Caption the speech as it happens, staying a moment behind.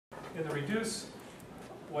in the reduce,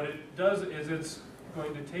 what it does is it's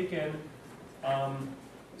going to take in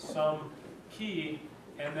some key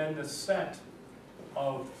and then the set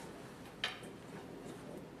of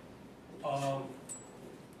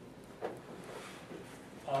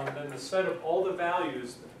all the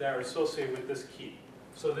values that are associated with this key.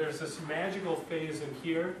 So there's this magical phase in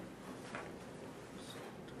here.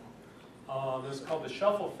 This is called the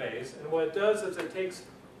shuffle phase. And what it does is it takes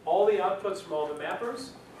all the outputs from all the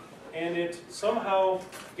mappers and it somehow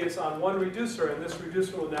gets on one reducer, and this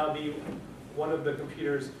reducer will now be one of the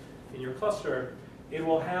computers in your cluster. It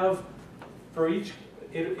will have, for each,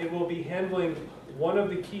 it will be handling one of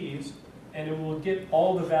the keys, and it will get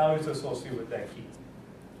all the values associated with that key.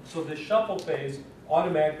 So the shuffle phase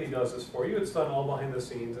automatically does this for you. It's done all behind the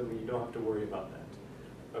scenes, and you don't have to worry about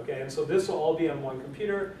that. Okay, and so this will all be on one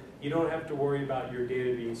computer. You don't have to worry about your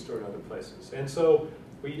data being stored in other places. And so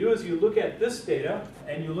what you do is you look at this data,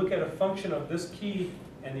 and you look at a function of this key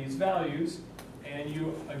and these values, and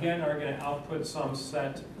you, again, are going to output some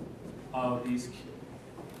set of these key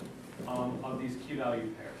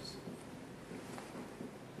value pairs.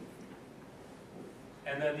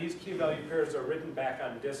 And then these key value pairs are written back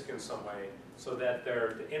on disk in some way, so that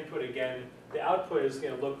the input, again, the output is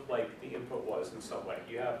going to look like the input was in some way.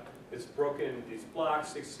 You have, it's broken into these blocks,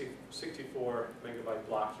 64 megabyte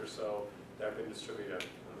blocks or so, that have been distributed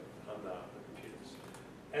on the computers.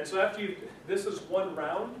 And so after you, this is one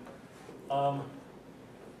round.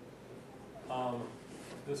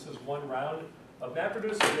 This is one round of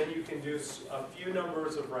MapReduce, and then you can do a few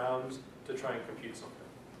numbers of rounds to try and compute something.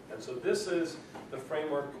 And so this is the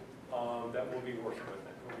framework that we'll be working with.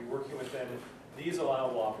 We'll be working within these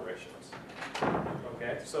allowable operations.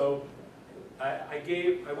 Okay, so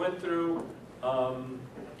I went through,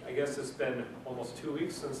 I guess it's been almost 2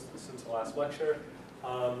 weeks since the last lecture.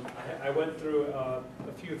 I went through a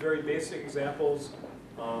few very basic examples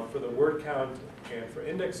for the word count and for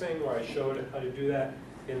indexing, where I showed how to do that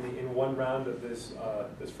in one round of this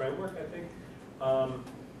framework, I think.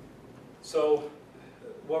 So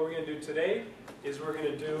what we're going to do today is we're going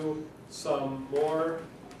to do some more,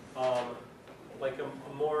 like a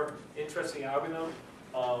more interesting algorithm,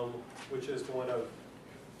 which is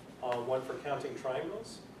one for counting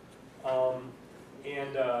triangles.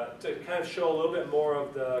 And to kind of show a little bit more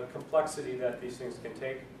of the complexity that these things can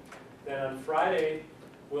take. Then on Friday,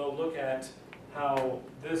 we'll look at how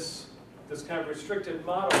this kind of restricted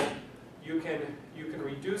model, you can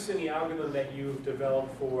reduce any algorithm that you've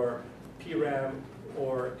developed for PRAM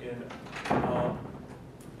or in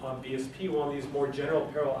BSP, one of these more general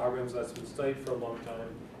parallel algorithms that's been studied for a long time,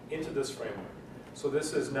 into this framework. So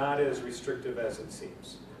this is not as restrictive as it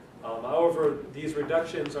seems. However, these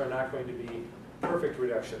reductions are not going to be perfect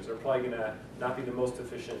reductions. They're probably going to not be the most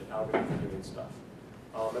efficient algorithm for doing stuff.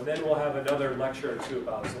 And then we'll have another lecture or two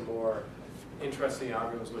about some more interesting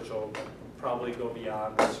algorithms, which will probably go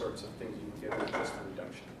beyond the sorts of things you can get with just a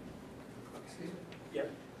reduction. Excuse me? Yeah.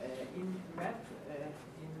 In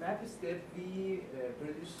map step, we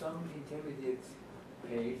produce some intermediate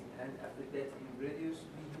pairs, and after that, in reduce,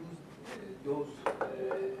 we use those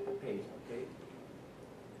pairs. Okay.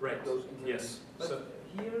 Right. Those yes. But so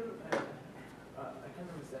here, I can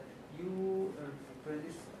understand. You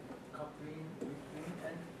produce coupling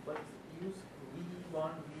between, but use V1, V2,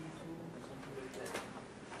 something like that.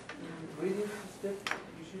 In reduce step,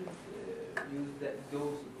 you should use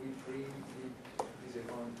those V3,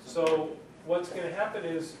 V1. So what's going to happen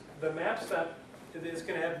is the map step is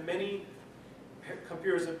going to have many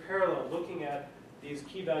computers in parallel looking at these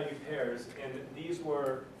key value pairs, and these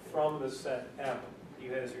were from the set M you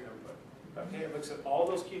had as your input. Okay, it looks at all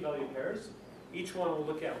those key value pairs. Each one will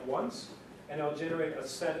look at once, and it'll generate a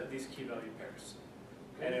set of these key value pairs,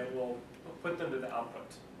 and it will put them to the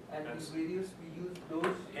output. And in reduce, we use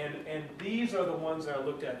those. And these are the ones that are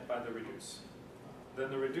looked at by the reduce. Then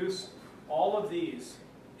the reduce, all of these,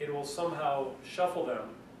 it will somehow shuffle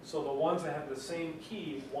them, so the ones that have the same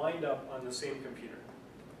key wind up on the same computer.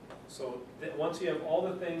 So once you have all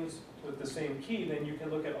the things with the same key, then you can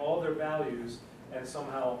look at all their values and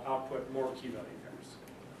somehow output more key value pairs.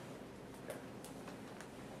 Okay.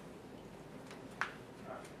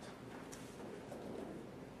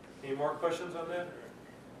 Any more questions on that?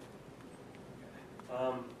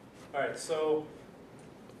 All right, so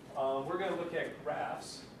we're going to look at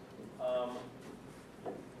graphs.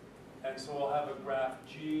 And so we'll have a graph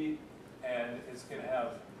G, and it's going to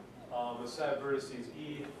have a set of vertices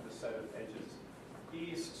E, and a set of edges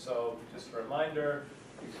E. So just a reminder,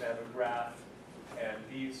 you can have a graph, and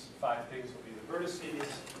these 5 things will be the vertices,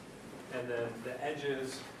 and then the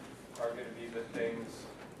edges are going to be the things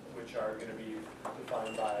which are going to be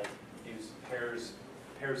defined by pairs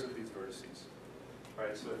of these vertices.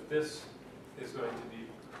 Right, so if this is going to be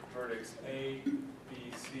vertex A, B,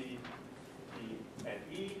 C, D, and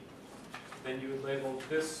E, then you would label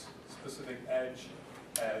this specific edge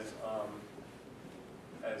as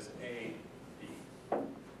A, B.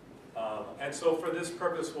 And so for this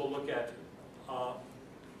purpose, we'll look at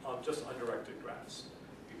just undirected graphs.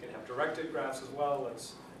 You can have directed graphs as well.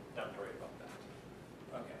 Let's not worry about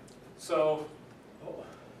that. Okay. So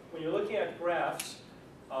when you're looking at graphs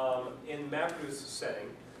in MapReduce setting,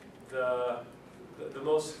 the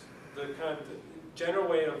kind of the general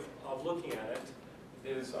way of looking at it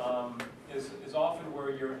is often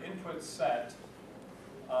where your input set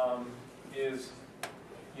is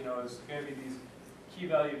going to be these key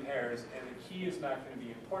value pairs, and the key is not going to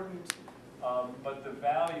be important, but the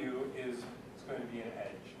value is going to be an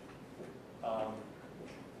edge.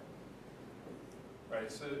 Right.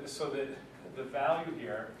 So that the value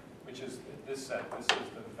here, which is this set, this is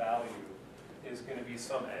the value, is going to be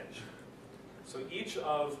some edge. So each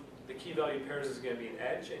of the key value pairs is going to be an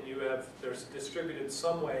edge, and they're distributed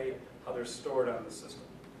some way how they're stored on the system.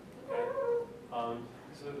 Okay?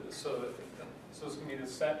 So it's going to be the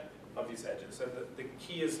set of these edges, and the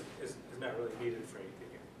key is not really needed for anything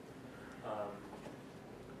here.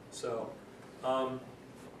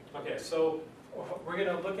 Okay, so we're going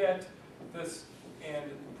to look at this,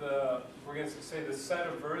 and we're going to say the set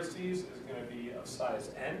of vertices is going to be of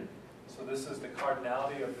size n. So this is the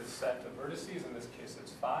cardinality of this set of vertices. In this case,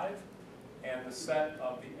 it's 5. And the set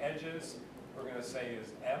of the edges, we're going to say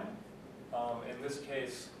is m. In this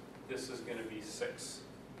case, this is going to be 6.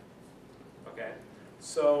 Okay.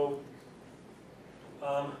 So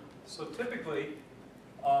typically,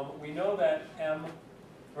 we know that m,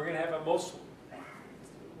 we're going to have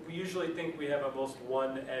we usually think we have at most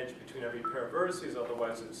one edge between every pair of vertices,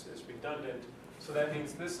 otherwise it's redundant. So that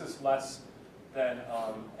means this is less than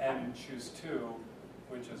n choose 2,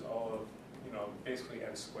 which is all of, basically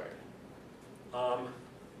n squared.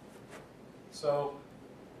 So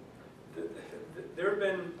there have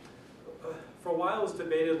been, for a while it's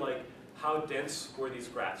debated like how dense were these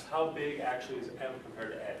graphs? How big actually is m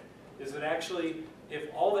compared to n? Is it actually, if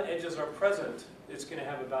all the edges are present, it's going to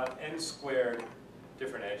have about n squared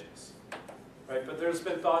different edges, right? But there's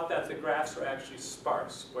been thought that the graphs are actually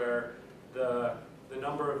sparse, where the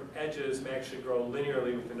number of edges may actually grow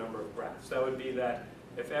linearly with the number of graphs. That would be that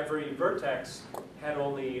if every vertex had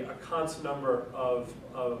only a constant number of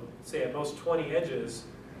say at most 20 edges,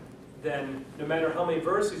 then no matter how many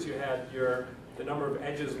vertices you had, the number of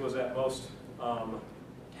edges was at most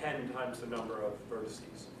 10 times the number of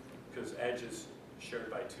vertices, because edge is shared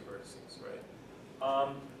by 2 vertices, right?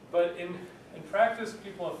 But in practice,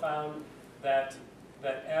 people have found that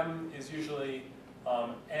m is usually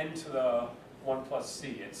n to the 1 plus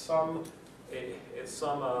c. It's some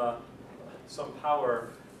power,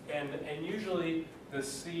 and usually the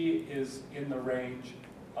c is in the range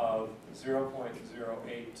of 0.08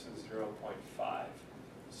 to 0.5,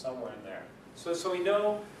 somewhere in there. So we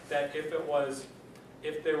know that if the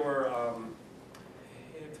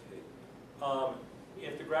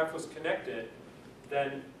graph was connected,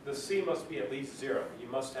 then the c must be at least 0. You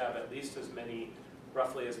must have at least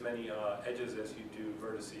roughly as many edges as you do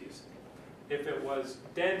vertices. If it was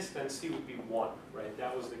dense, then c would be 1, right?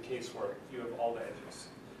 That was the case where you have all the edges.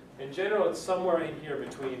 In general, it's somewhere in here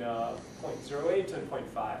between 0.08 and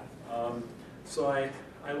 0.5. So I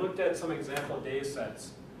looked at some example data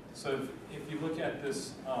sets. So if you look at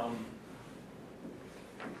this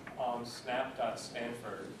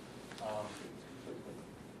snap.stanford,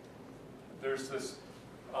 there's this,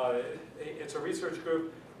 it's a research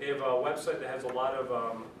group. They have a website that has a lot of,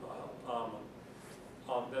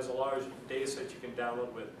 there's a large data set you can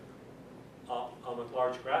download with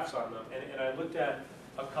large graphs on them. And I looked at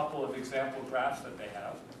a couple of example graphs that they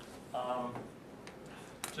have,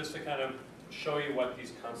 just to kind of show you what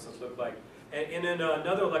these constants look like. And in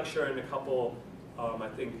another lecture in a couple, I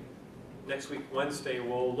think next week, Wednesday,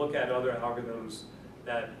 we'll look at other algorithms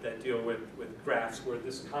that deal with graphs where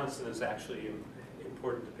this constant is actually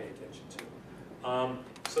important to pay attention to.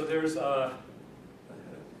 So there's a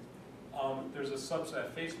subset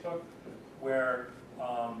of Facebook where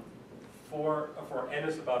for n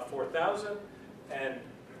is about 4,000 and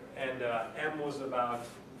m was about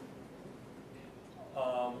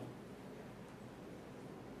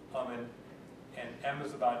and m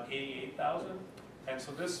is about 88,000, and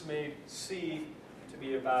so this made c to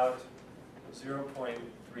be about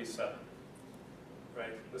 0.37.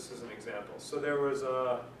 Right. This is an example. So there was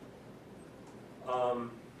a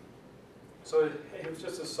so it was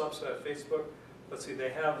just a subset of Facebook. Let's see, they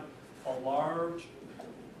have a large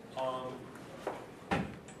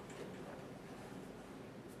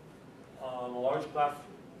a large graph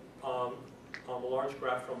from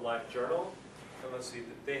LiveJournal, and let's see,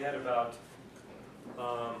 they had about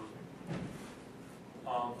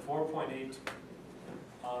 4.8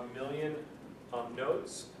 million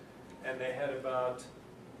nodes, and they had about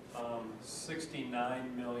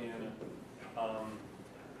 69 million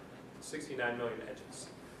edges.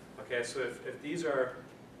 Okay, so if these are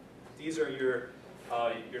your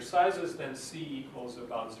sizes, then C equals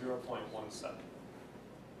about 0.17. Okay,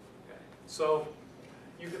 so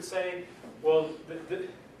you could say, well, maybe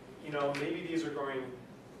these are going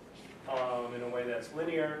in a way that's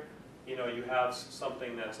linear. You have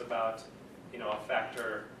something that's about a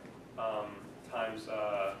factor times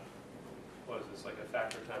what is this, like a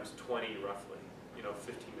factor times 20 roughly,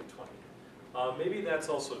 15 to 20. Maybe that's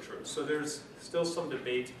also true. So there's still some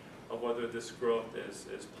debate of whether this growth is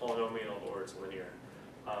polynomial or it's linear.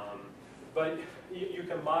 But you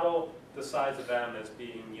can model the size of M as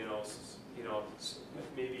being,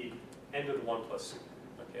 maybe n to the 1 plus C.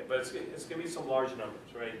 Okay, but it's going to be some large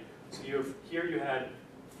numbers, right? So here you had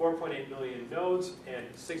 4.8 million nodes and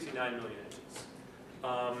 69 million edges.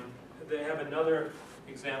 They have another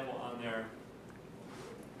example on there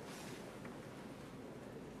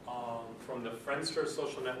from the Friendster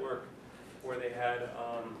social network, where they had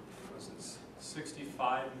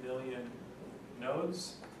 65 million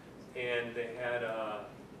nodes, and they had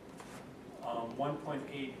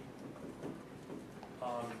 1.8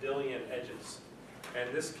 billion edges. And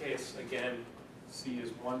in this case, again, C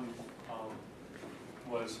is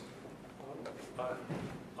was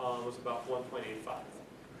about 1.85.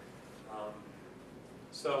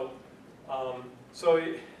 So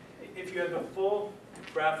if you had the full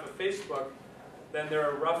graph of Facebook, then there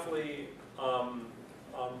are roughly 1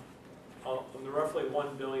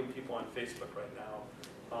 billion people on Facebook right now.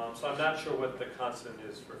 So I'm not sure what the constant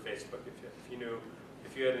is for Facebook.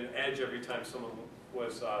 If you had an edge every time someone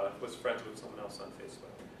was friends with someone else on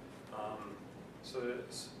Facebook.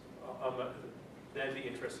 That'd be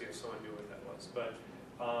interesting if someone knew what that was. But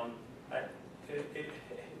it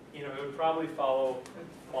would probably fall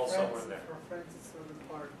somewhere in there. For friends, it's sort of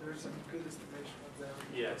hard. There's some good estimation of them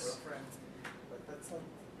Yes. for friends, but that's not.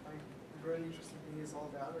 The really interesting thing is all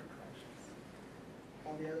the other connections,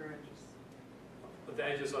 all the other edges. But the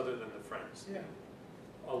edges other than the friends. Yeah.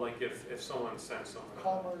 Oh, like if someone sent someone.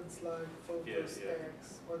 Comments, like photos, Yeah.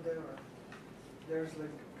 texts, whatever. There's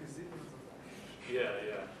like gazillions of them.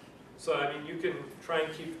 Yeah. So I mean, you can try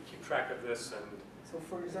and keep track of this, and So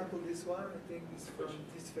for example, this one I think is from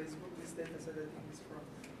this Facebook. This data set I think is from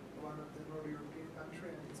one of the North European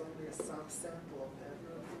country, and it's only a subsample of that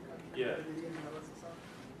European country. Yeah. But the analysis of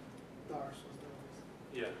Dars was doing this.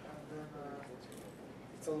 yeah. And then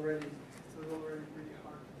it's already pretty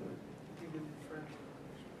hard to do it, even in French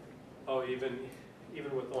information. Oh, even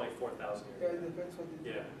with only 4,000. Yeah, it depends what you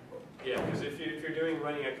do. Yeah, because if you're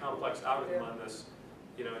running a complex algorithm on this,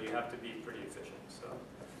 you have to be pretty efficient. So,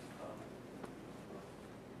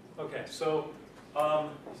 okay, so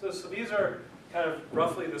these are kind of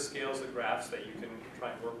roughly the scales of graphs that you can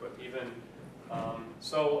try and work with.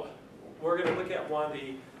 So we're going to look at one of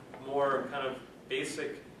the more kind of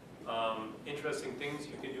basic, interesting things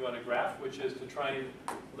you can do on a graph, which is to try and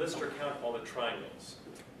list or count all the triangles.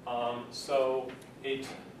 So a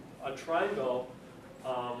triangle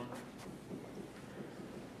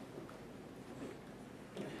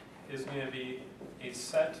is going to be a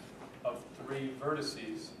set of 3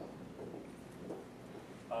 vertices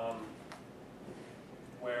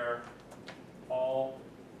where all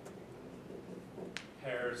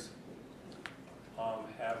pairs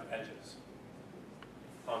have edges.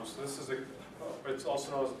 So this is it's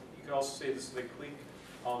also known as, you can also say this is a clique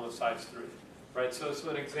on the sides 3. Right, so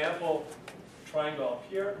an example triangle up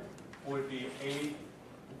here would be A,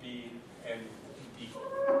 B, and D.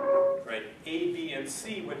 Right, A, B, and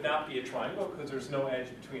C would not be a triangle because there's no edge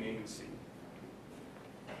between A and C.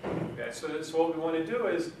 Okay, so what we want to do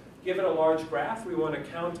is, given a large graph, we want to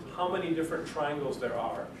count how many different triangles there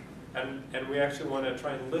are. And we actually want to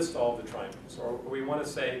try and list all the triangles. Or we want to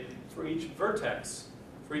say, for each vertex,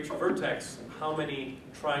 how many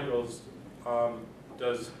triangles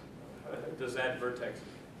does that vertex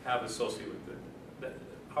have associated with it?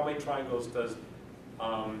 How many triangles does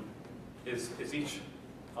is each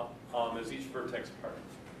vertex part?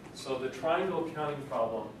 So the triangle counting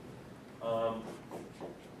problem,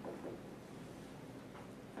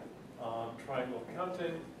 triangle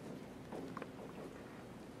counting,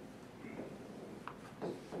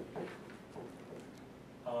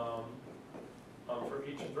 for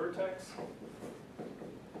each vertex.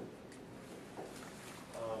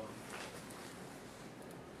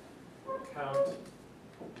 Count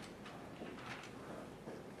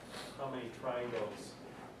triangles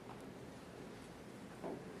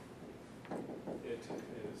it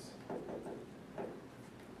is.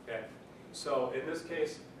 Okay, so in this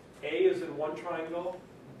case, A is in one triangle,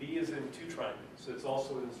 B is in two triangles. So it's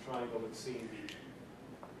also in this triangle with C and B.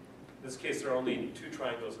 In this case, there are only two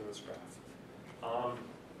triangles in this graph.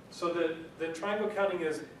 So the triangle counting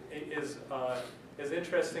is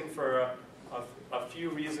interesting for a few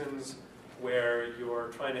reasons where you're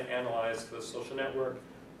trying to analyze the social network.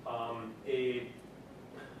 A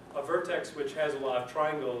vertex which has a lot of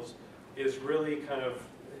triangles is really kind of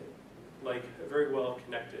like very well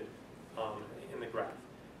connected in the graph.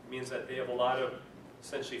 It means that they have a lot of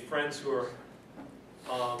essentially friends who are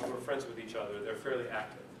friends with each other. They're fairly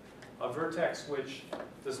active. A vertex which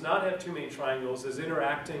does not have too many triangles is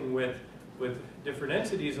interacting with different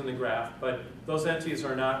entities in the graph, but those entities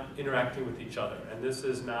are not interacting with each other, and this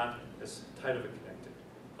is not as tight of a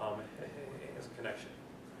connection.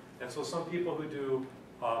 And so some people who do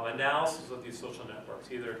analysis of these social networks,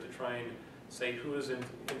 either to try and say who is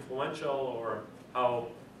influential or how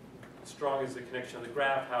strong is the connection of the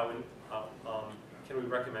graph, how can we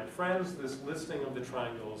recommend friends, this listing of the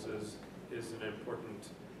triangles is an important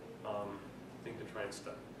thing to try and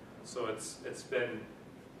study. So it's been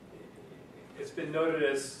noted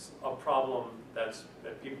as a problem that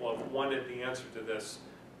people have wanted the answer to this,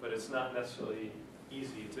 but it's not necessarily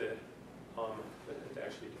easy to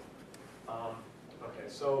actually do. Okay,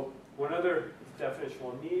 so one other definition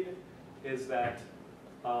we'll need is that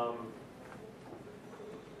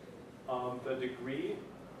the degree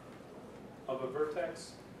of a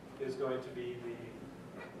vertex is going to be the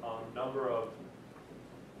number of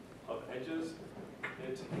edges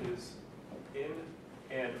it is in,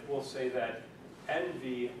 and we'll say that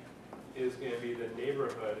NV is going to be the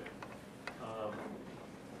neighborhood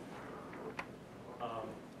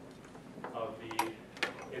of the,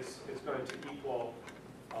 it's going to equal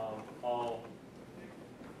all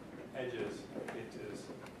edges it is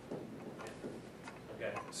in.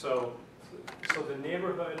 Okay, so the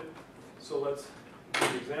neighborhood, so let's do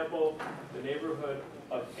an example. The neighborhood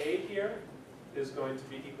of A here is going to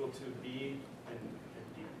be equal to B and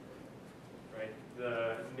D, right?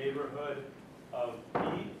 The neighborhood of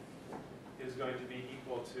B is going to be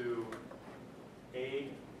equal to A,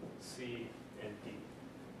 C, and D.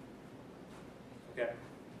 Okay.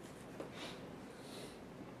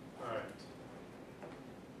 All right.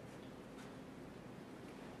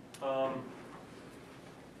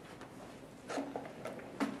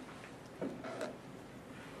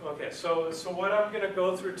 Okay, so what I'm going to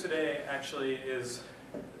go through today actually is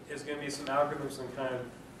going to be some algorithms, and kind of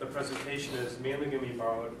the presentation is mainly going to be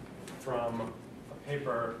borrowed from a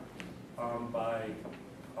paper by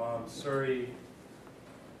Suri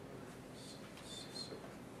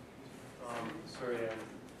and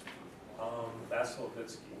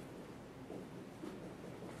Vasilevitsky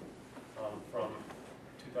from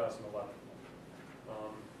 2011.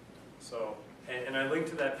 And I linked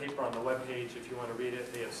to that paper on the webpage if you want to read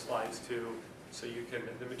it. They have slides too, so you can,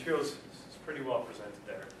 the materials is pretty well presented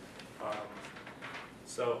there.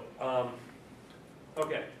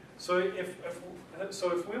 Okay, so if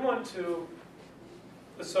we want to,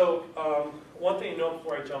 one thing to know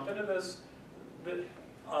before I jump into this,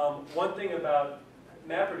 one thing about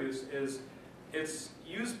MapReduce is it's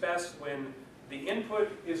used best when the input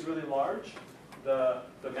is really large, the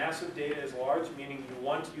massive data is large, meaning you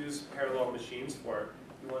want to use parallel machines for it,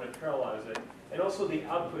 you want to parallelize it, and also the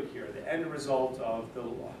output here, the end result of the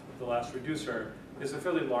last reducer, is a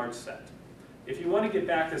fairly large set. If you want to get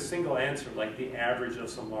back a single answer, like the average of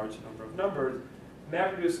some large number of numbers,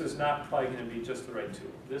 MapReduce is not probably going to be just the right tool.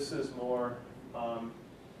 This is more,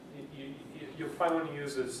 you'll probably want to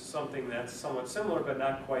use something that's somewhat similar, but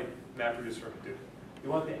not quite MapReduce or Hadoop. You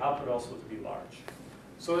want the output also to be large.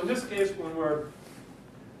 So in this case, for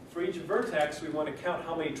each vertex, we want to count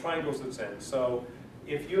how many triangles it's in. So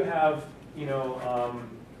if you have,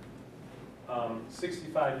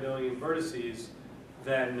 65 million vertices,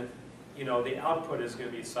 then, the output is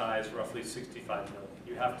going to be size roughly 65 million.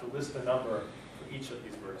 You have to list a number for each of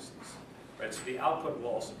these vertices, right? So the output will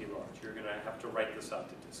also be large. You're going to have to write this out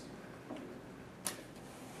to disk.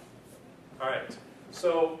 All right.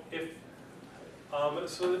 So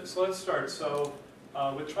so let's start. So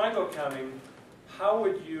with triangle counting, how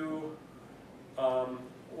would you,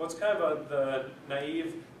 what's kind of the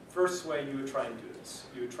naive first way you would try and do this?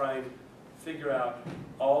 You would try and figure out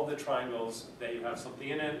all the triangles that you have something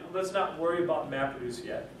in, and let's not worry about MapReduce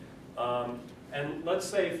yet. And let's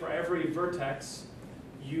say for every vertex,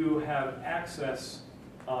 you have access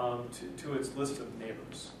to its list of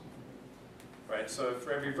neighbors. right? So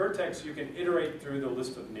for every vertex, you can iterate through the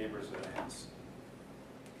list of neighbors that it has.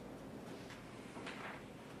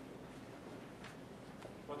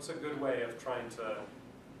 What's a good way of trying to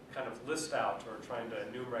kind of list out or trying to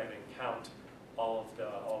enumerate and count all of the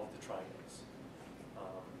triangles?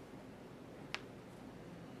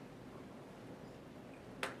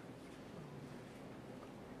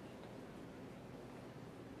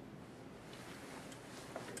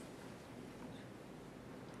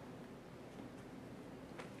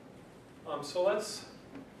 So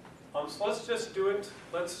let's just do it.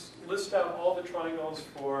 Let's list out all the triangles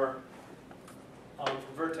for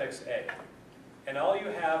vertex A. And all you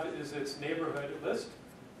have is its neighborhood list.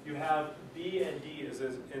 You have B and D as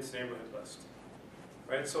its neighborhood list.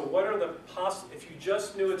 Right? So what are the if you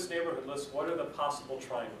just knew its neighborhood list, what are the possible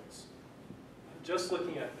triangles? Just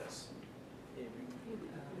looking at this.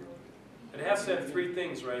 It has to have three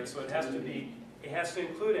things, right? So it has to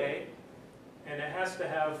include A, and it has to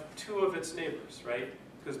have two of its neighbors, right?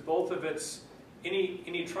 Because both of its,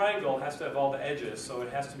 any triangle has to have all the edges, so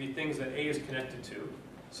it has to be things that A is connected to.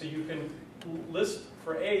 So you can list,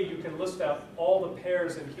 for A, you can list out all the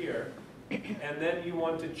pairs in here, and then you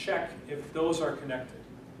want to check if those are connected,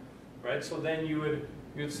 right? So then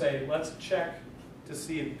you'd say, let's check to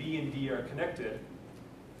see if B and D are connected,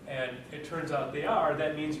 and it turns out they are.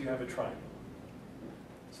 That means you have a triangle.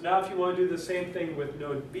 So now if you want to do the same thing with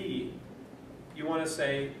node B, you want to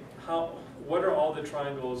say, what are all the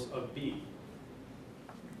triangles of B?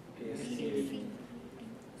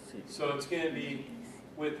 So it's going to be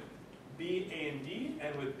with B, A, and D,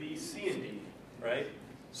 and with B, C, and D, right?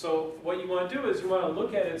 So what you want to do is you want to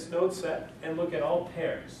look at its node set and look at all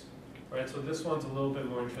pairs, right? So this one's a little bit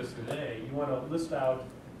more interesting than A. You want to list out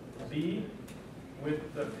B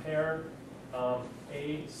with the pair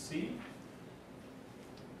A, C.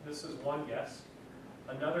 This is one guess.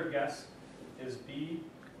 Another guess is B,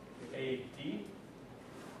 A, D.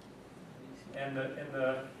 And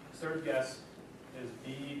the third guess is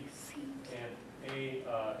B and A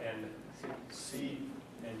and C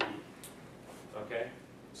and D. Okay?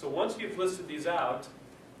 So once you've listed these out,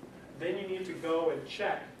 then you need to go and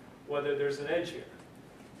check whether there's an edge here,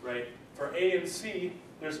 right? For A and C,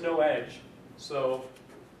 there's no edge. So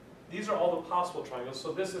these are all the possible triangles.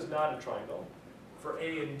 So this is not a triangle. For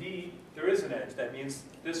A and D, there is an edge. That means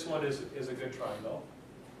this one is a good triangle.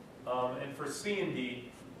 And for C and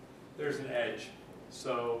D, there's an edge.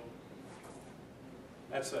 So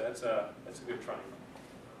that's a good triangle.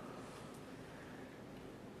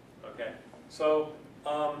 Okay. So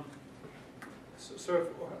so if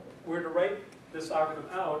we're to write this algorithm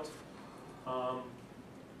out,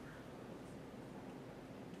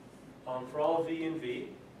 for all V and V,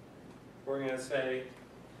 we're going to say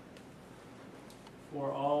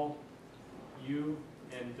for all U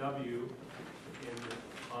and W in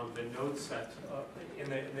the node set, in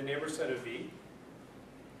the neighbor set of V,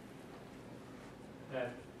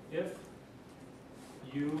 that if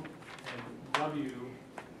U and W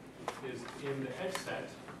is in the edge set,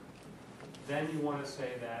 then you want to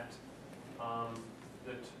say that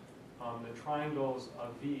the triangles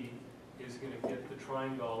of V is going to get the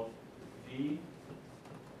triangle V,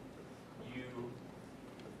 U,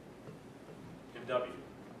 and W.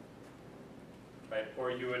 Right?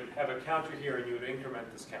 Or you would have a counter here and you would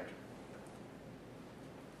increment this counter.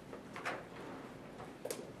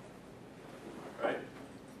 Right?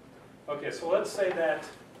 Okay, so let's say that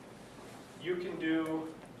you can do,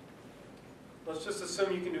 let's just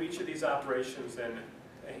assume you can do each of these operations in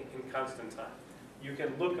constant time. You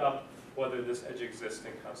can look up whether this edge exists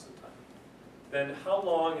in constant time. Then how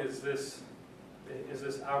long is this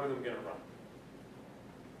algorithm going to run?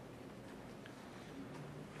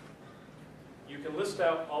 You can list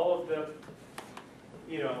out all of the,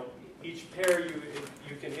 each pair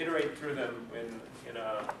you can iterate through them in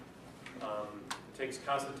a, takes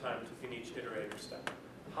constant time in each iterator step.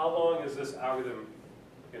 How long is this algorithm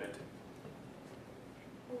going to take?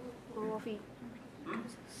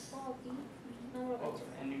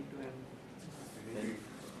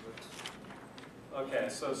 Okay,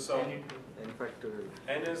 so n factorial.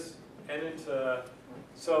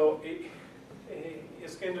 So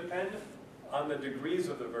it's going to depend on the degrees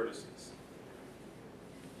of the vertices.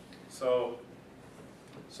 So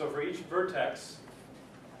for each vertex,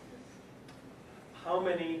 how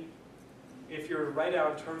many, if you're to write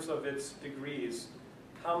out in terms of its degrees,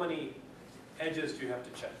 how many edges do you have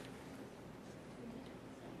to check?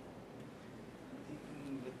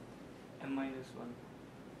 n-1.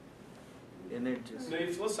 N edges. No,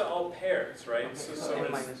 you've listed all pairs, right? Okay. So N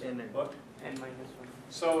it's, minus N what? n-1.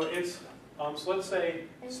 So it's, so let's say,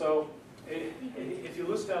 so if you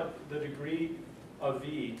list out the degree of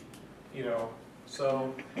V, you know,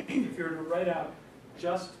 so if you were to write out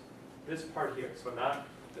just this part here, so not,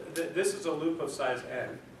 this is a loop of size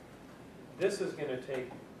n. This is going to take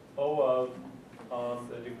O of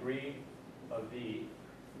the degree of V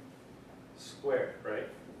squared, right?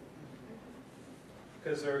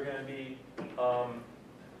 Because there are going to be,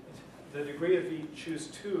 the degree of V, choose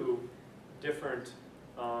two different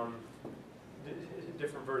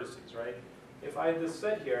different vertices, right? If I had this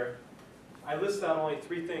set here, I list out only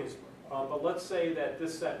three things, but let's say that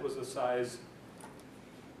this set was a size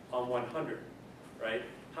 100, right?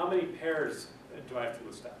 How many pairs do I have to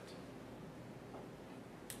list out?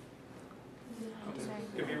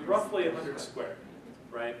 It could be roughly 100 squared,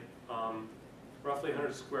 right? Roughly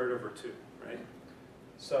 100 squared over 2, right?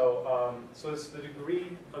 So, so it's the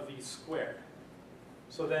degree of V squared.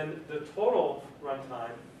 So then the total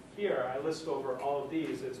runtime here, I list over all of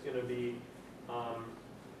these, it's going to be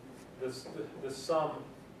the sum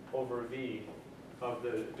over V of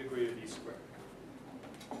the degree of V squared.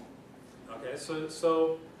 Okay, so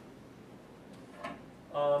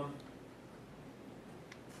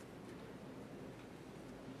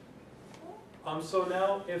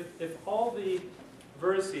now if all the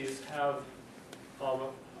vertices have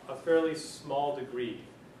a fairly small degree,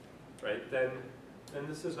 right, then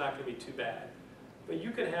this is not going to be too bad. But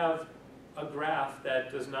you could have a graph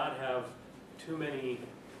that does not have too many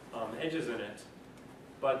edges in it,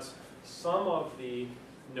 but some of the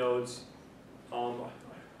nodes are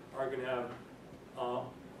going to have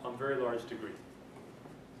a very large degree,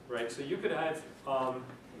 right? So you could have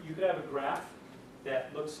a graph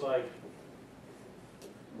that looks like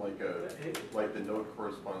the node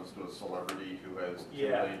corresponds to a celebrity who has 2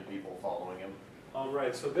 million people following him. All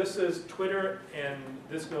right, so this is Twitter, and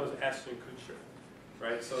this node is Ashton Kutcher,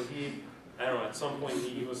 right? So he, I don't know, at some point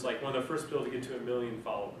he was like one of the first people to get to 1 million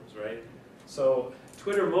followers, right? So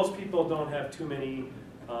Twitter, most people don't have too many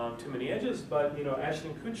edges, but you know,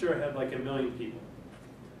 Ashton Kutcher had like 1 million people.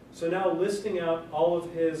 So now listing out all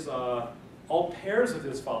of his, all pairs of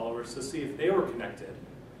his followers to see if they were connected,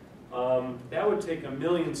 that would take 1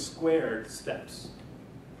 million squared steps,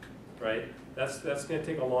 right? That's going to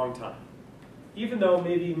take a long time. Even though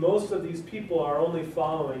maybe most of these people are only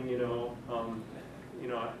following,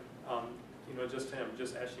 just him,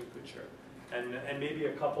 just Ashton Kutcher, and maybe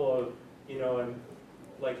a couple of,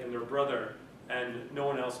 and their brother, and no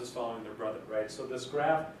one else is following their brother, right? So this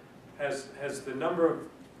graph has the number of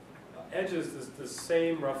edges is the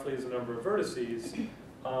same roughly as the number of vertices,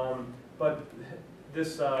 but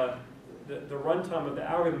this the runtime of the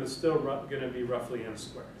algorithm is still going to be roughly n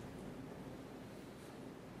squared.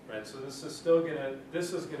 Right, so this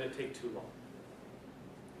is going to take too long.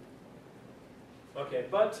 Okay,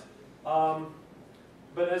 but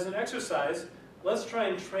as an exercise, let's try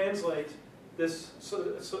and translate this.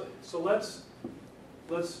 So let's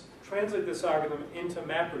translate this algorithm into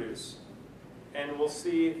MapReduce, and we'll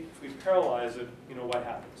see if we parallelize it. What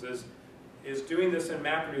happens? Is doing this in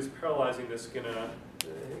MapReduce, parallelizing this, gonna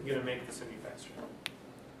make this any faster?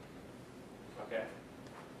 Okay.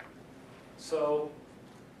 So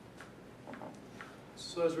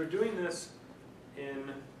as we're doing this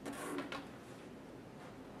in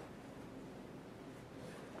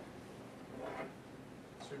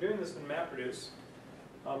MapReduce,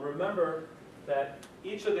 remember that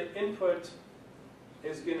each of the input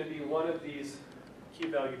is going to be one of these key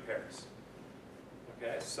value pairs.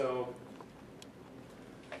 Okay, so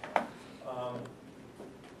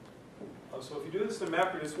if you do this in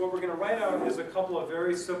MapReduce, what we're going to write out is a couple of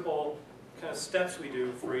very simple kind of steps we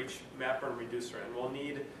do for each mapper and reducer, and we'll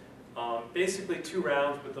need basically 2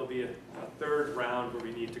 rounds, but there'll be a third round where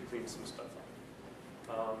we need to clean some stuff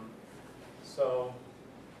up. So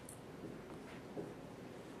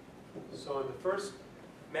in the first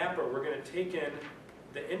mapper, we're going to take in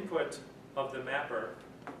the input of the mapper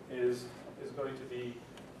is going to be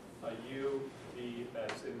a U, V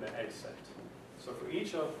as in the edge set. So for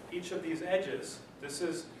each of these edges,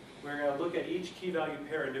 we're going to look at each key value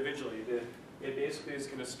pair individually. It basically is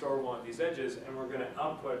going to store one of these edges, and we're going to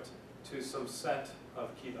output to some set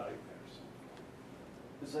of key value pairs.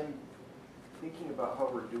 As I'm thinking about how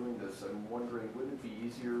we're doing this, I'm wondering, wouldn't it be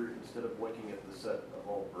easier, instead of looking at the set of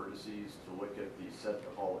all vertices, to look at the set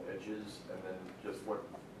of all edges, and then just look,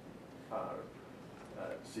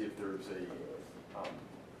 see if there's a,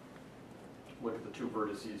 look at the 2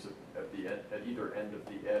 vertices at either end of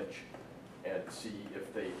the edge, and see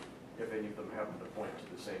if any of them happen to point to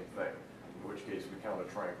the same thing. In which case, we count a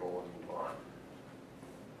triangle and move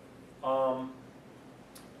on.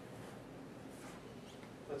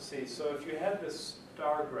 Let's see. So if you had this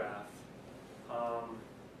star graph,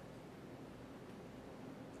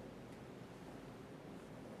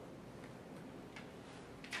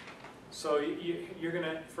 So you're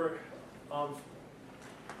gonna, for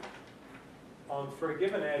a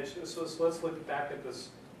given edge, so let's look back at this,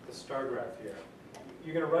 the star graph here.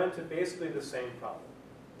 You're gonna run into basically the same problem.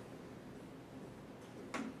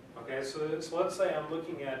 Okay, so let's say I'm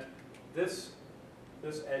looking at this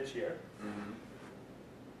edge here,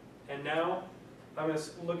 and now I'm going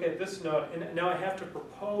to look at this node, and now I have to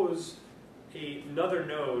propose another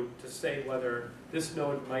node to say whether this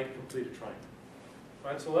node might complete a triangle.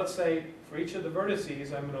 Right, so let's say for each of the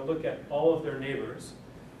vertices, I'm going to look at all of their neighbors.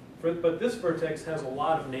 But this vertex has a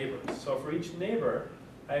lot of neighbors. So for each neighbor,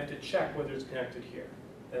 I have to check whether it's connected here.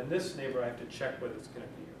 And this neighbor, I have to check whether it's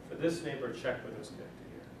connected here. For this neighbor, check whether it's connected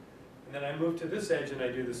here. And then I move to this edge and I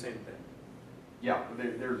do the same thing. Yeah,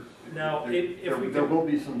 Now, there will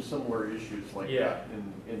be some similar issues like that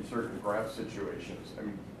in certain graph situations. I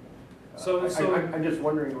mean, I'm just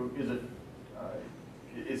wondering,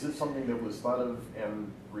 is it something that was thought of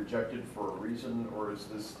and rejected for a reason, or is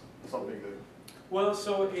this something that? Well,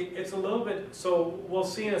 so it's a little bit, so we'll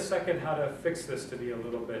see in a second how to fix this to be a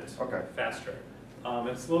little bit faster.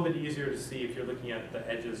 It's a little bit easier to see if you're looking at the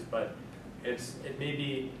edges, but it's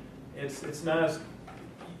not as,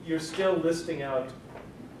 you're still listing out,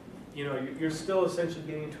 you know, you're still essentially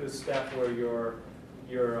getting to a step where you're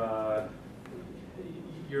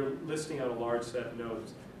listing out a large set of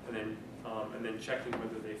nodes and then checking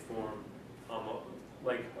whether they form,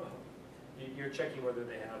 you're checking whether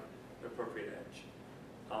they have an appropriate edge.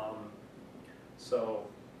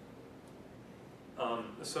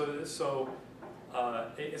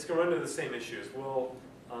 It's going to run into the same issues. We'll,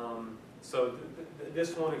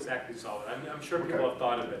 this won't exactly solve it. I'm sure people have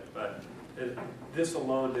thought of it, but this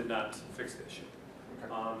alone did not fix the issue.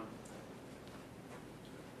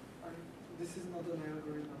 This is not an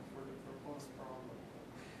algorithm for the proposed problem.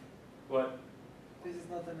 What? This is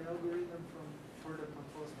not an algorithm for the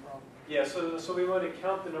proposed problem. Yeah, so we want to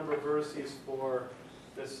count the number of vertices for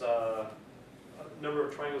this number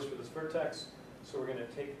of triangles for this vertex. So we're going to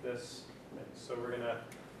take this. So we're going to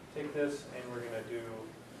take this and we're going to do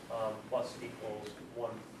plus equals 1/3.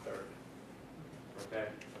 Okay.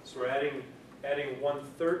 So we're adding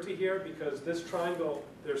 1/3 to here because this triangle.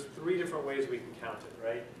 There's 3 different ways we can count it,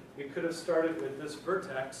 right? We could have started with this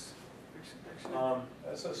vertex.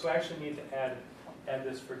 So I actually need to add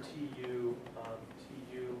this for TU.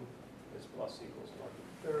 TU is plus equals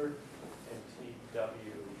 1/3, and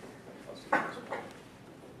TW plus equals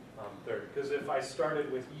 1/3. Because if I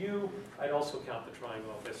started with U, I'd also count the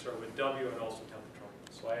triangle. If I start with W, I'd also count the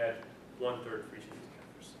triangle. So I add 1/3 for each of these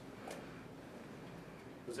counters.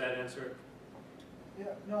 Does that answer it?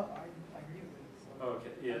 Yeah, no, I knew this. So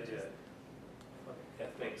Okay, yeah. Okay, yeah,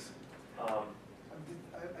 thanks.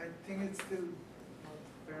 I think it's still not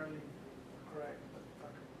fairly correct, but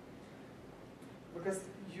okay. Because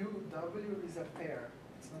UW is a pair,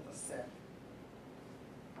 it's not a set.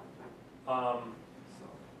 So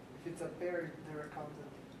if it's a pair, they're counted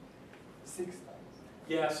 6 times.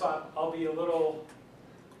 Yeah, so I'll be a little.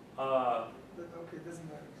 But okay, it doesn't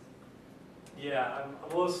matter. Yeah, I'm a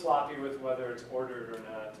little sloppy with whether it's ordered or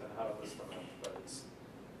not and how to list them up, but it's.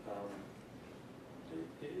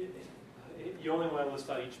 You only want to list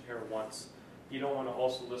out each pair once. You don't want to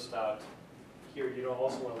also list out here. You don't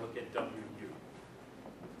also want to look at WU.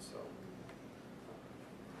 So.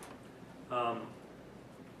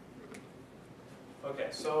 Okay,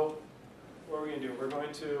 so what are we going to do? We're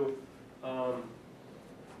going to.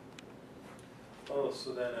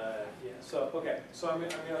 So then, yeah. So okay. So I'm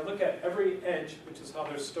going to look at every edge, which is how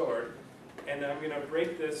they're stored, and I'm going to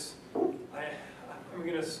break this. I'm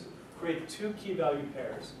going to create 2 key value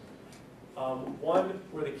pairs. One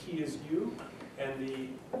where the key is U and the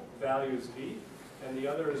value is V, and the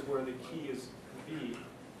other is where the key is V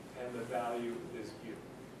and the value is U.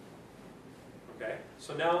 Okay.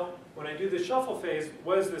 So now, when I do the shuffle phase,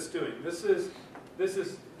 what is this doing? This is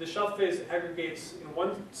the shuffle phase aggregates in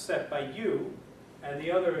one set by U, and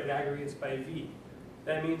the other it aggregates by V.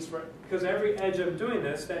 That means because every edge I'm doing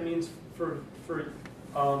this, that means for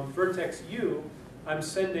vertex U, I'm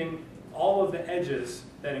sending all of the edges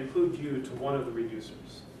that include U to one of the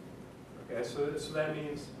reducers. Okay, so that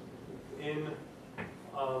means in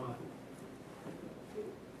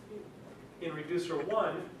reducer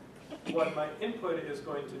 1, what my input is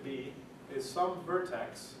going to be is some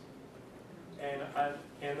vertex, and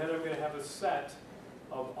then I'm going to have a set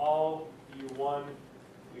of all U1,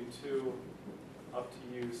 U2, up to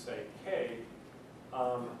U, say, K,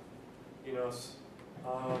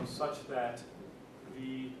 such that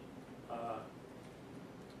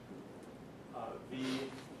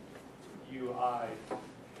VUI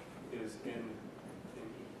is in E.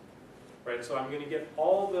 Right, so I'm going to get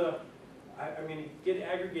all the I'm going to get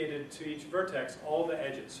aggregated to each vertex all the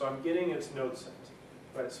edges. So I'm getting its node set.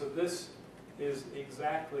 Right, so this is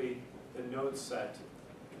exactly the node set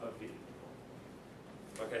of V.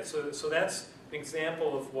 Okay, so that's an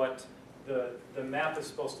example of what the map is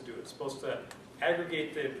supposed to do. It's supposed to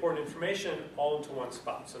aggregate the important information all into one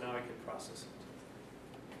spot. So now I can process it.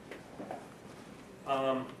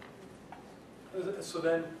 So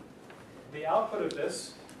then the output of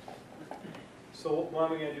this, so what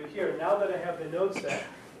am I going to do here? Now that I have the node set,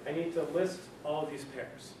 I need to list all these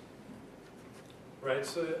pairs. Right,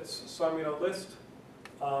 so I'm going to list,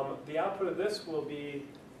 the output of this will be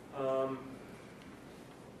a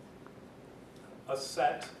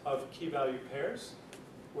set of key value pairs,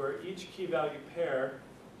 where each key value pair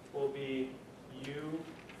will be U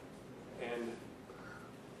and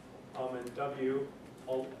W.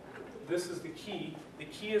 This is the key. The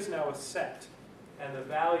key is now a set, and the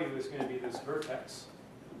value is going to be this vertex,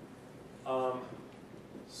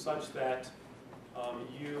 such that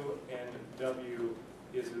U and W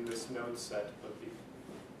is in this node set of V.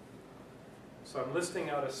 So I'm listing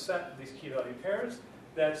out a set of these key value pairs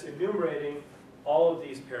that's enumerating all of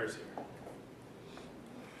these pairs here.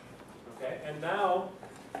 Okay, and now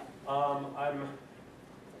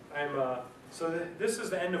this is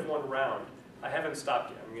the end of one round. I haven't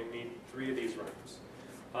stopped yet. I'm going to need 3 of these rounds.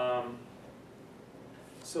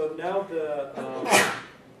 So now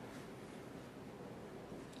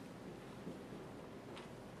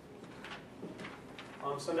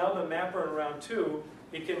so now the mapper in round 2,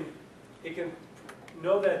 it can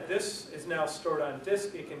know that this is now stored on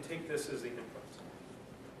disk. It can take this as the input,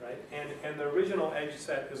 right? And the original edge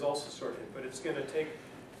set is also stored in, but it's going to take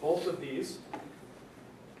both of these.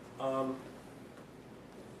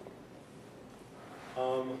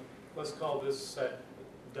 Let's call this set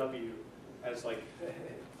W as like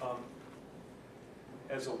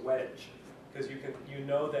as a wedge, because you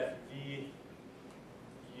know that V,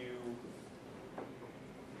 U,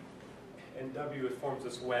 and W forms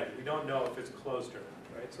this wedge. We don't know if it's closed or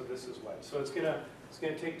not, right? So this is wedge. So it's gonna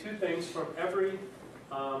take 2 things from every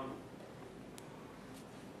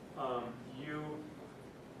U,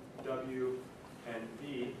 W, and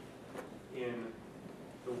V in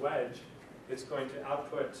the wedge. It's going to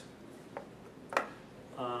output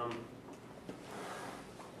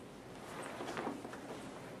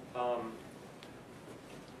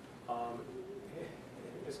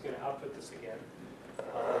it's going to output this again.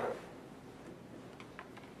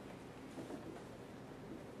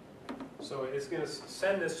 So it's going to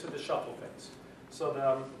send this to the shuffle phase. So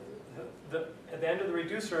at the end of the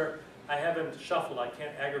reducer, I haven't shuffled. I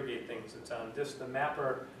can't aggregate things. It's on this. The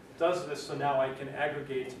mapper does this, so now I can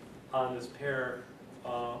aggregate on this pair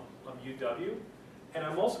of UW. And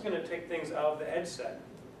I'm also going to take things out of the edge set.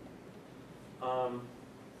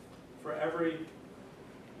 For every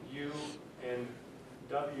U and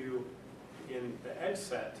W in the edge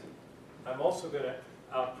set, I'm also going to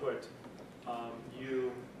output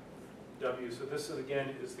U, W. So this is,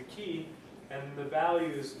 again, is the key, and the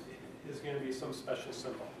values is going to be some special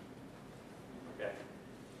symbol. Okay.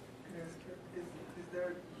 Can I ask you, is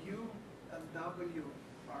there U and W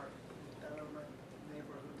are element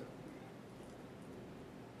neighborhood of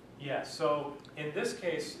V? Yeah, so in this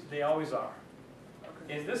case, they always are.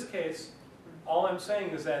 Okay. In this case, all I'm saying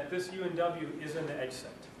is that this U and W is in the edge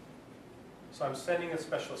set. So I'm sending a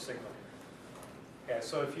special signal. Okay,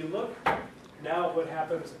 so if you look now what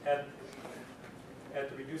happens at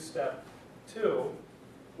the reduce step 2,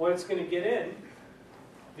 what it's going to get in,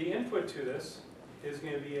 the input to this is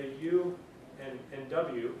going to be a U and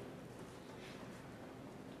W,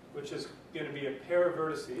 which is going to be a pair of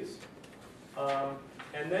vertices.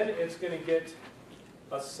 And then it's going to get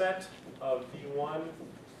a set of V1,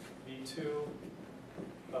 V2,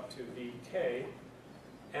 up to Vk,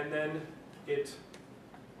 and then it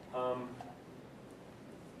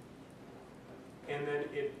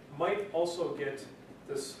might also get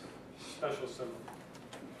this special symbol.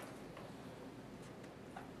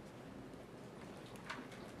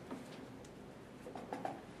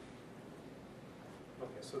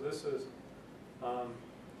 Okay, so this is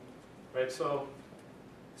right. So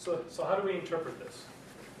how do we interpret this?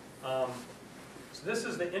 So this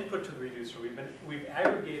is the input to the reducer. We've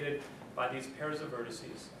aggregated by these pairs of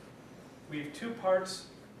vertices. We have 2 parts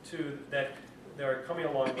that are coming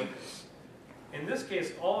along with this. In this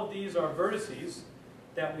case, all of these are vertices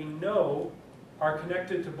that we know are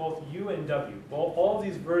connected to both U and W. All of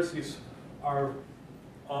these vertices are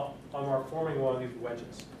forming one of these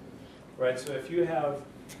wedges, right? So if you have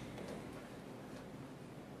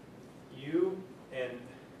U and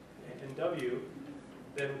W,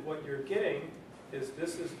 then what you're getting is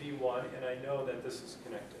this is V1, and I know that this is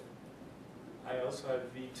connected. I also have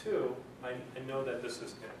V2, I know that this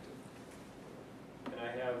is connected. And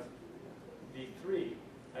I have V3,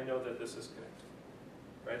 I know that this is connected.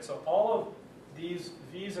 Right? So all of these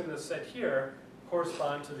V's in the set here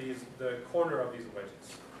correspond to the corner of these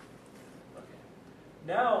wedges. Okay.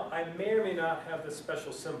 Now, I may or may not have this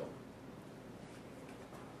special symbol.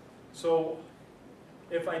 So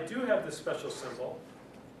if I do have this special symbol,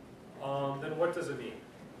 then what does it mean?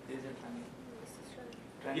 There's a triangle.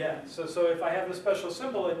 Yeah, so if I have the special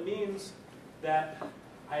symbol, it means that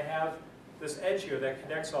I have this edge here that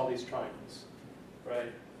connects all these triangles,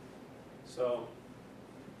 right? So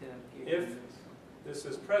Yeah, if this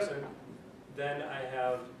is present, then I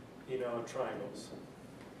have, triangles.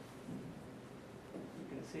 you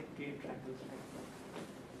can say K triangles.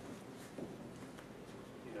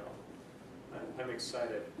 I'm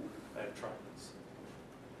excited I have triangles.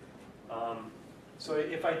 So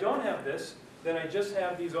if I don't have this, then I just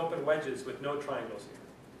have these open wedges with no triangles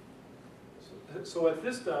here. So what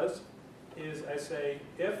this does is I say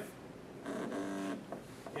if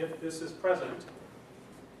this is present,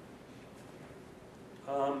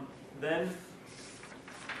 then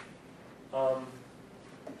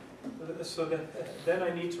then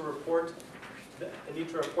I need to report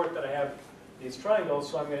that I have these triangles.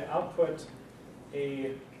 So I'm going to output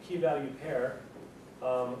a key value pair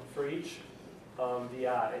for each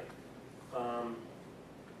VI.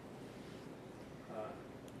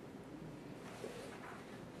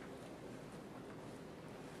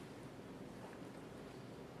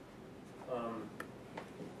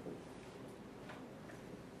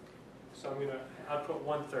 So I'm going to output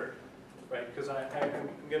 1/3, right? Because I'm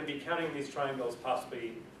going to be counting these triangles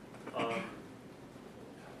possibly 3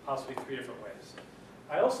 different ways.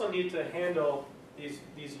 I also need to handle these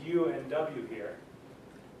U and W here,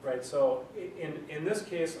 right? So in this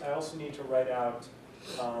case, I also need to write out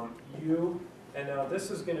U, and now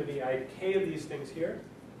this is going to be, I have K of these things here,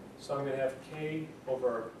 so I'm going to have K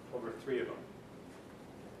over 3 of them.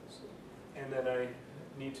 And then I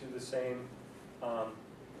need to do the same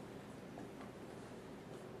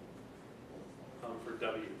for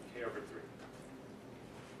W, K over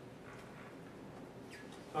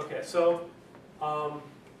 3. Okay, so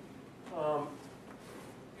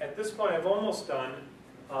at this point I've almost done.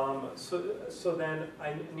 So then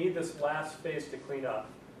I need this last phase to clean up.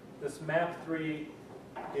 This map3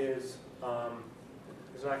 is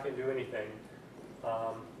not going to do anything.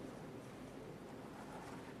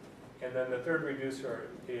 And then the third reducer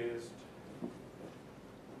is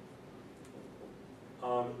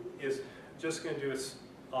just going to do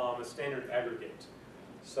a standard aggregate.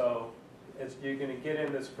 So you're going to get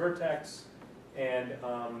in this vertex, and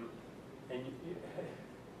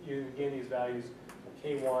you gain these values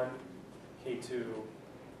K1, K2,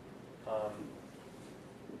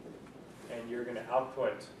 and you're going to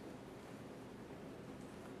output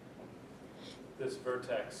this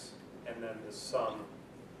vertex and then the sum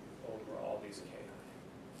over all these K.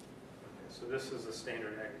 Okay, so this is the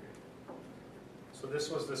standard aggregate. So this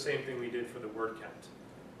was the same thing we did for the word count,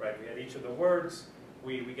 right? We had each of the words,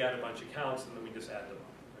 we got a bunch of counts, and then we just add them up.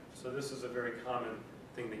 Right? So this is a very common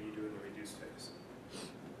thing that you do in the reduced phase.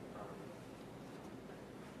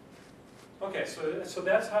 Okay, so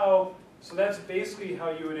that's basically how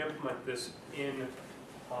you would implement this in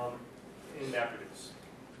MapReduce.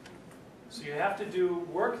 So you have to do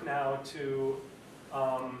work now to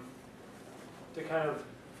kind of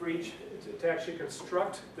to actually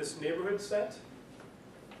construct this neighborhood set,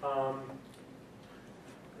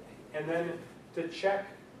 and then to check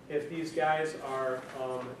if these guys are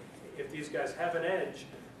have an edge.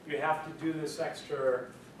 You have to do this extra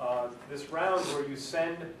this round where you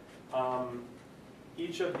send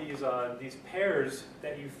each of these pairs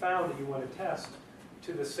that you found that you want to test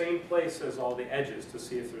to the same place as all the edges to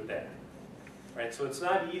see if they're there. Right? So it's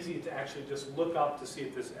not easy to actually just look up to see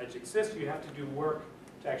if this edge exists. You have to do work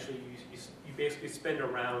to actually, you basically spend a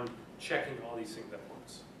round checking all these things at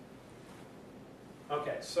once.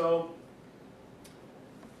 Okay, so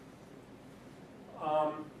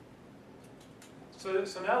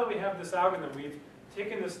so now that we have this algorithm, we've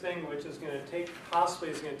taken this thing which is going to take, possibly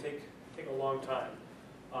is going to take a long time.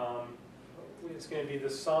 It's going to be the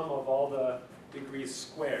sum of all the degrees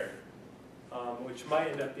squared, which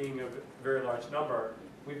might end up being a very large number.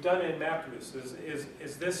 We've done it in MapReduce.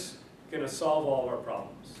 Is this going to solve all of our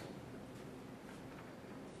problems?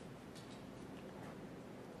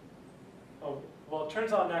 Oh, well, it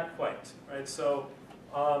turns out not quite, right? So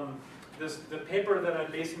the paper that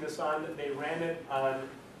I'm basing this on, they ran it on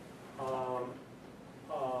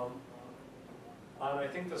on, I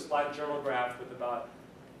think, this live journal graph with about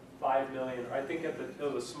 5 million, or I think it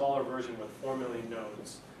was a smaller version with 4 million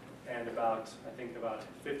nodes and about, I think, about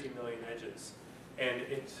 50 million edges.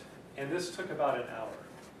 And this took about an hour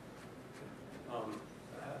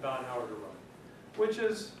to run, which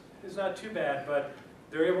is not too bad, but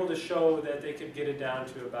they're able to show that they could get it down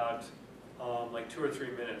to about like 2 or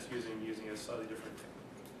 3 minutes using a slightly different thing.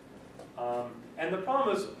 And the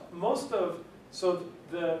problem is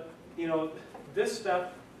this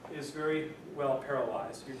step is very well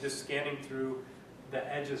parallelized. You're just scanning through the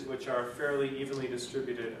edges, which are fairly evenly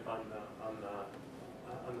distributed on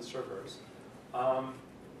the servers.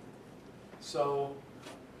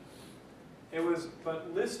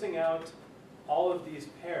 But listing out all of these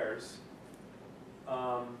pairs,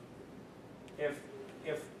 No,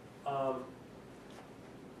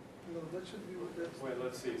 that should be, wait,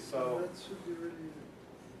 let's see, so. that should be really,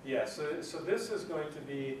 Yeah, so this is going to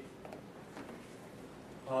be,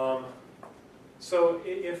 so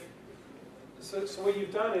what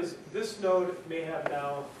you've done is this node may have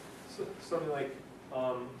now something like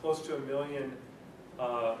close to 1 million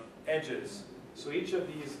edges. So each of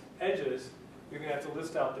these edges, you're going to have to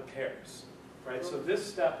list out the pairs, right? So this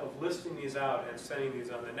step of listing these out and sending these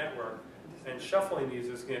on the network and shuffling these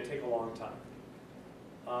is going to take a long time.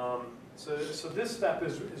 So this step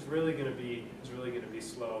is really going to be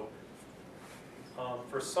slow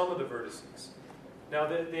for some of the vertices. Now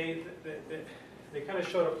they kind of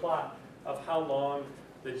showed a plot of how long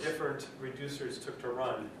the different reducers took to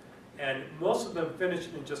run, and most of them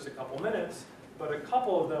finished in just a couple minutes, but a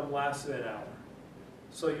couple of them lasted an hour.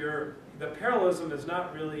 So the parallelism is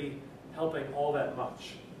not really helping all that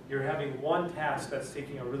much. You're having one task that's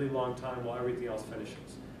taking a really long time while everything else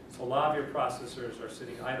finishes. So a lot of your processors are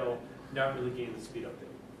sitting idle, not really gaining the speed up they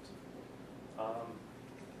want.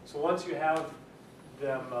 So once you have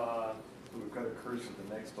them, We've got a curse of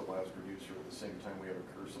the next to last reducer at the same time we have a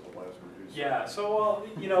curse of the last reducer. yeah, so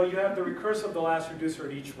you have the recurse of the last reducer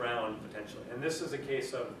at each round potentially, and this is a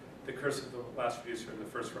case of the curse of the last reducer in the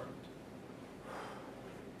first round.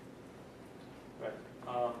 Right.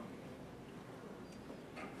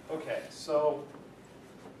 Okay, so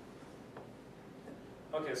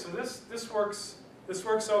this works. This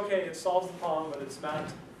works okay. It solves the problem, but it's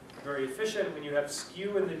not very efficient when you have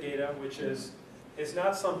skew in the data, which is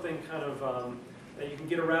not something kind of that you can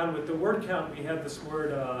get around with. The word count, we had this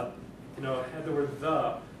word, had the word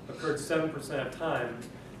the occurred 7% of time,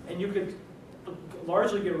 and you could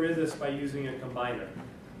largely get rid of this by using a combiner,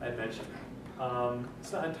 I mentioned.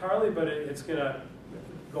 It's not entirely, but it's going to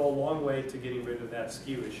go a long way to getting rid of that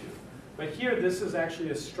skew issue. But here, this is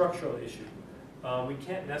actually a structural issue. We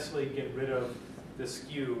can't necessarily get rid of the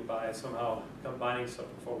skew by somehow combining stuff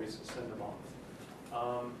before we send them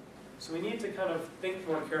off. So we need to kind of think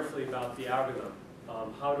more carefully about the algorithm.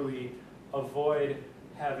 How do we avoid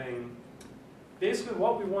having, basically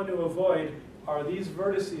what we want to avoid are these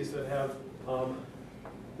vertices that have,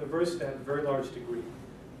 the vertices that have a very large degree.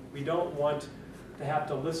 We don't want to have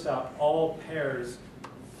to list out all pairs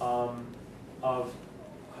of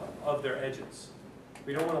their edges.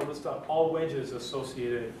 We don't want to list out all wedges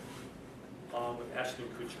associated with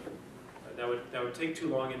Ashton-Kutcher. That would take too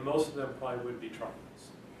long, and most of them probably would be triangles.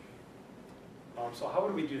 So how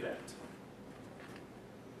would we do that?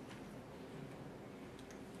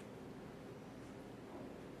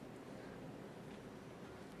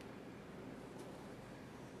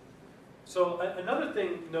 So another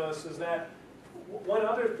thing, notice, is that one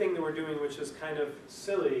other thing that we're doing, which is kind of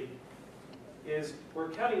silly, is we're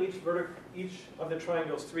counting each of the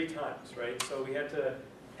triangles 3 times, right? So we had to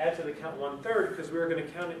add to the count 1/3 because we were going to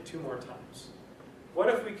count it 2 more times. What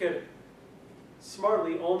if we could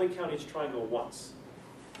smartly only count each triangle once?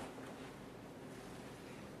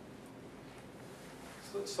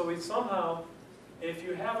 So we somehow, if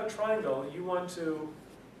you have a triangle, you want to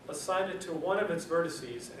assign it to one of its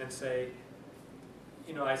vertices and say,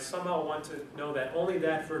 I somehow want to know that only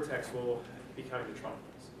that vertex will be counting the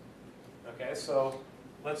triangles. Okay, so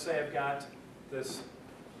let's say I've got this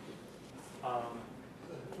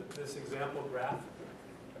this example graph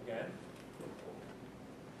again.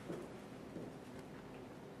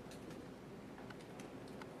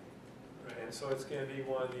 Right, and so it's going to be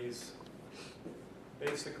one of these,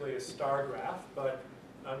 basically a star graph, but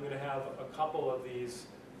I'm going to have a couple of these.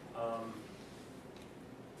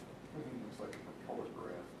 Everything looks like a propeller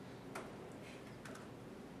graph.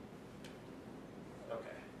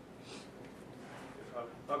 Okay.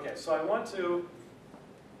 Okay, so I want to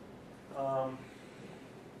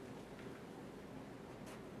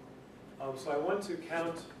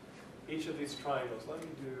count each of these triangles. Let me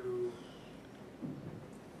do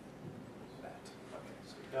that.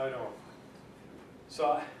 Now I know.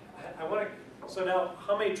 So I want to. So now,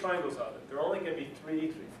 how many triangles are there? There are only going to be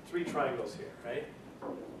three triangles here, right?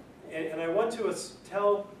 And I want to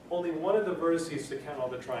tell only one of the vertices to count all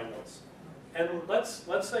the triangles. And let's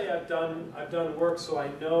say I've done work so I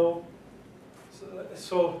know.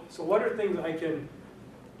 So what are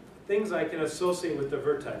things I can associate with the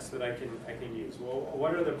vertex that I can use? Well,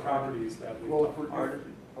 what are the properties that we? Well, if we're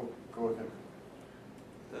go ahead.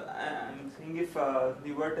 I'm saying if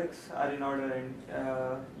the vertex are in order and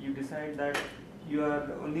you decide that you are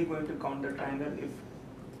only going to count the triangle if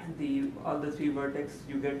all the three vertex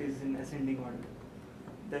you get is in ascending order,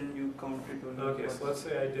 then you count it only. Okay, so let's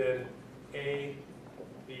say I did A,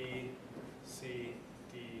 B, C,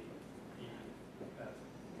 D, E, F.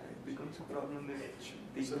 It becomes a problem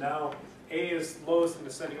if So now A is lowest in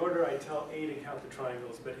ascending order. I tell A to count the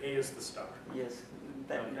triangles, but A is the star. yes,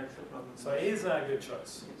 that's the problem. So A is not a good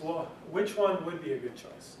choice. Well, which one would be a good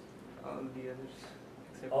choice? All the others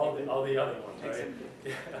except All the other ones, right? except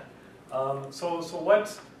Yeah. So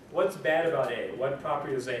what's bad about A? What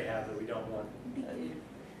property does A have that we don't want?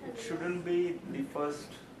 it shouldn't be the first.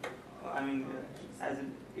 I mean, as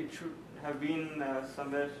it should have been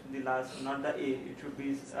somewhere the last, not the A. It should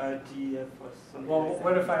be G, F, or something. Well, like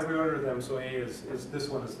what that. if I reorder them so A is this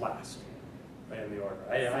one is last in the order?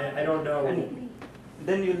 I don't know. And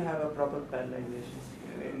then you'll have a proper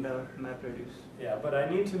parallelization in the MapReduce. Yeah, but I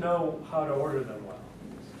need to know how to order them well.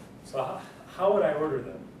 So how would I order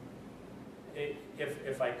them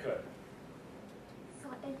if I could?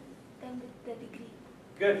 Sorted them with the degree.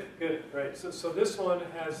 Good, right. So this one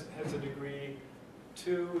has a degree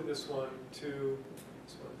 2, this one 2,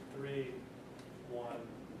 this one 3, 1, 1,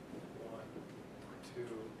 2,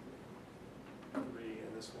 3,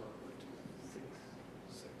 and this one 2,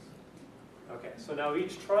 6. Okay, so now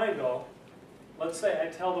each triangle, let's say I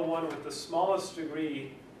tell the one with the smallest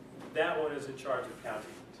degree, that one is in charge of counting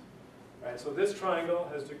it. Right, so this triangle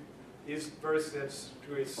has these vertices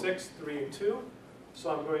degree 6, 3, and 2. So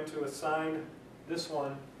I'm going to assign this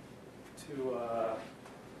one to,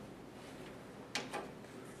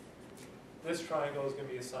 this triangle is going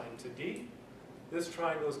to be assigned to D, this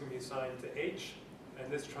triangle is going to be assigned to H,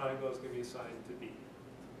 and this triangle is going to be assigned to B.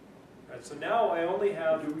 Right, so now I only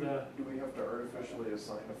have Do we have to artificially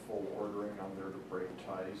assign a full ordering on there to break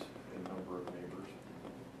ties in number of neighbors?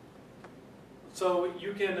 So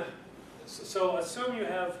you can, so assume you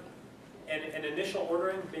have an initial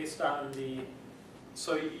ordering based on the,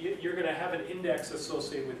 so you're going to have an index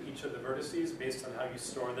associated with each of the vertices based on how you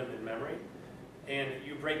store them in memory, and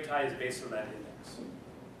you break ties based on that index.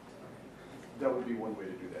 That would be one way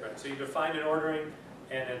to do that. Right. So you define an ordering,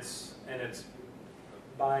 and it's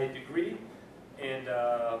by degree, and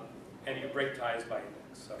you break ties by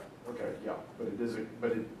index. So Okay, yeah, but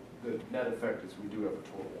the net effect is we do have a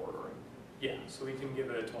total ordering. yeah, so we can give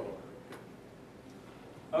it a total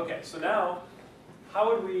ordering. Okay, so now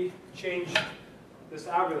how would we change this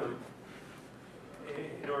algorithm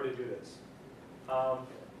in order to do this? So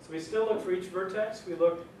we still look for each vertex, we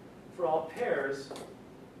look for all pairs,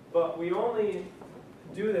 but we only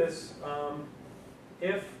do this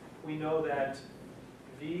if we know that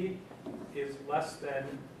V is less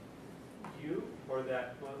than U, or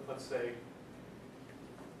that, let's say,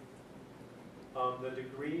 the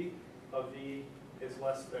degree of V is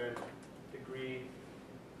less than degree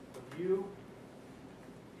of U,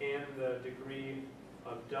 and the degree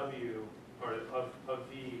of W, or of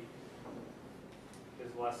V,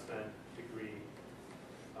 is less than degree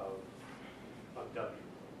of W.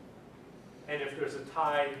 And if there's a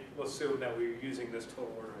tie, we'll assume that we're using this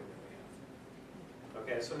total ordering that we have.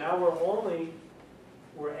 Okay, so now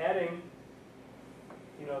we're adding,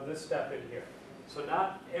 this step in here. So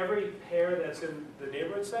not every pair that's in the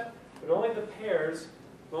neighborhood set, but only the pairs.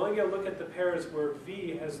 We're only going to look at the pairs where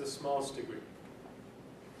V has the smallest degree.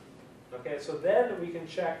 Okay, so then we can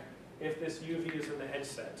check if this UV is in the edge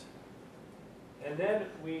set. And then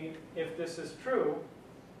if this is true,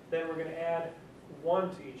 then we're going to add 1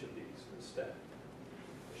 to each of these instead.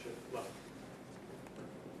 I should look.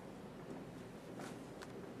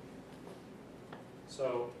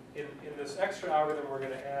 So in this extra algorithm, we're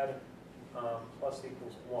going to add plus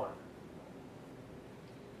equals 1.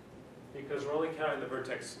 Because we're only counting the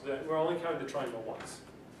vertex, we're only counting the triangle once.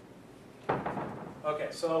 Okay,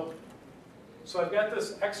 so I've got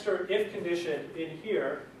this extra if condition in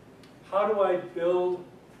here. How do I build,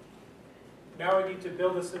 now I need to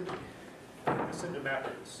build this into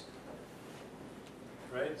MapReduce.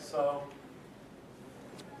 Right, so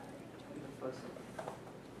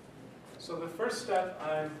the first step,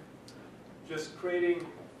 I'm just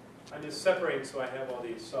separating so I have all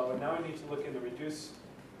these. So now I need to look in the reduce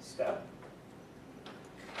step.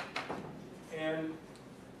 And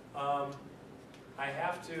I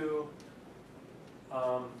have to,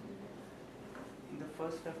 In the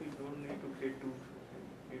first step, you don't need to create two.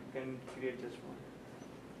 You can create just one.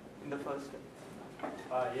 In the first step.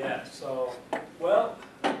 yeah, so, well,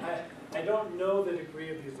 I don't know the degree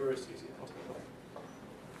of these vertices yet.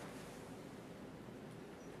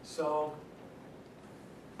 So,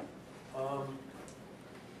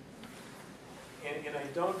 and I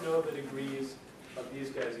don't know the degrees of these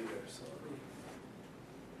guys either, so let me,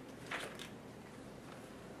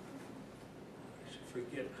 I should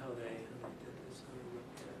forget how they did this. Let me look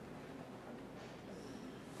here.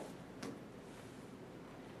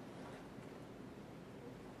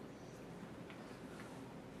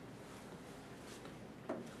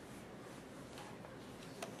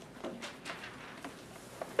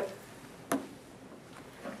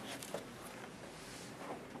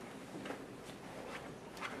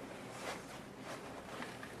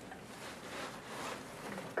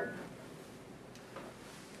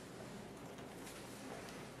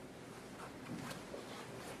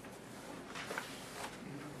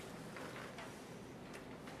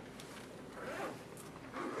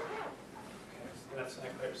 That's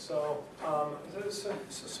not clear. So,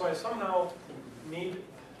 so I somehow need,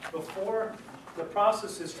 before, the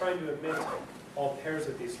process is trying to admit all pairs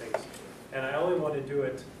of these things. And I only want to do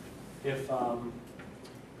it if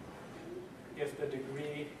the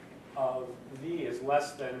degree of V is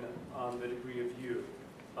less than the degree of U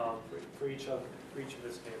for each of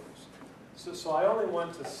its neighbors. So I only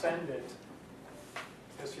want to send it,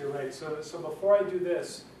 yes, you're right. So before I do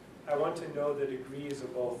this, I want to know the degrees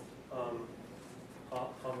of both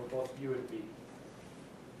both U and V.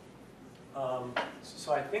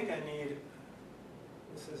 So I think I need,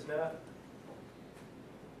 this is not,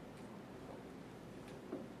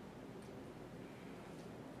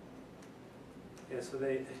 yeah, so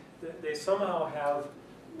they somehow have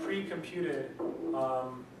pre-computed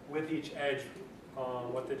with each edge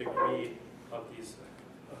what the degree of these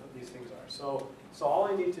things are. So all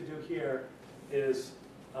I need to do here is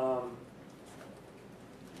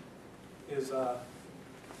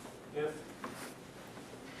if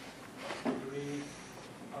degree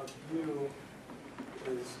of U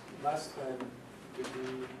is less than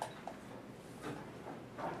degree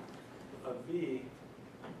of V,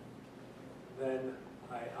 then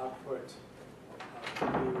I output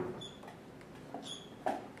U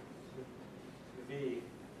V.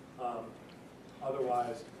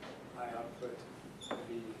 Otherwise, I output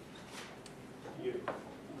V U.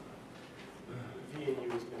 V and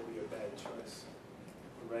U is going to be a bad choice.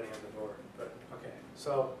 I'm writing on the board, but okay.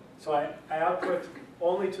 So I output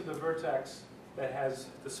only to the vertex that has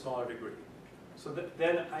the smaller degree. So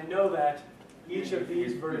then I know that each of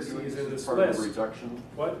these vertices in this part of the list. reduction?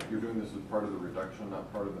 What? You're doing this as part of the reduction,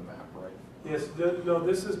 not part of the map, right? Yes. No,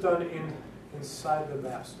 this is done inside the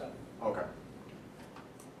map step. Okay.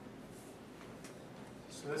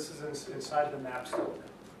 So this is inside the map step.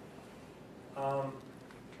 How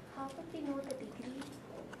would we know the degree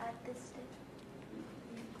at this step?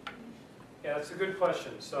 Yeah, that's a good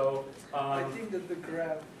question. So I think that the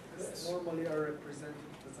graph is normally are represented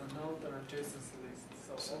as a node and adjacency list.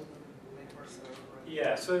 So all the neighbors are right.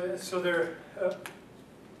 yeah, so there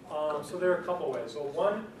are a couple ways. So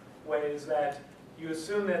one way is that you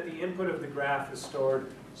assume that the input of the graph is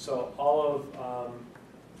stored. So all of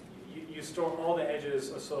you store all the edges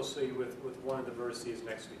associated with one of the vertices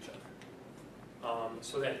next to each other,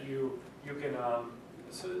 so that you can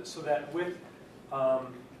so that with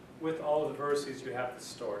all of the vertices you have this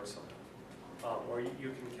stored somehow, or you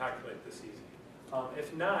can calculate this easy.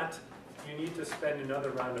 If not, you need to spend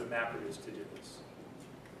another round of MapReduce to do this,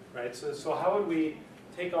 right? So how would we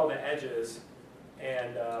take all the edges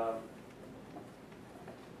and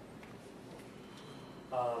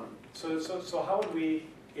so how would we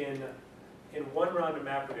in one round of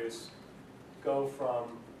MapReduce go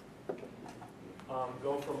from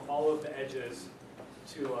all of the edges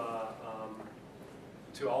to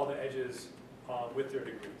all the edges with their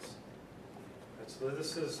degrees? Right, so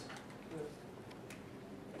this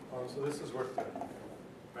is worth doing,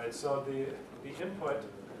 right? So the input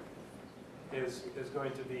is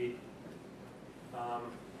going to be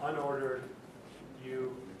unordered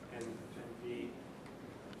U and V.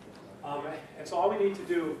 And so all we need to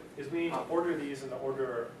do is we need to order these in the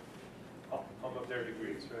order of their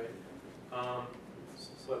degrees, right?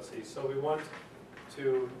 So let's see. So we want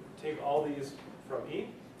to take all these from E,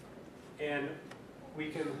 and we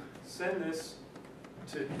can send this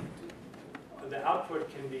to, the output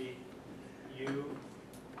can be U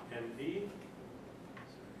and V,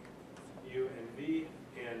 U and V,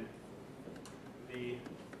 and V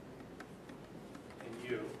and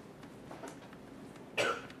U.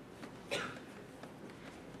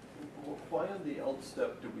 Why on the else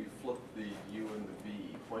step do we flip the U and the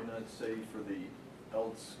V? Why not say for the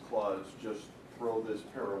else clause, just throw this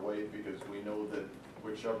pair away because we know that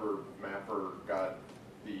whichever mapper got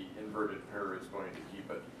the inverted pair is going to keep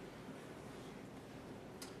it?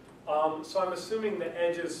 So I'm assuming the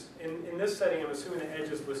edge is, in this setting, I'm assuming the edge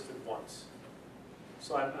is listed once.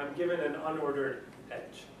 So I'm given an unordered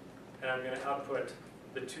edge, and I'm going to output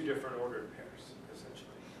the two different ordered pairs, essentially.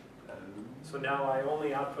 So now I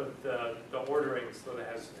only output the ordering so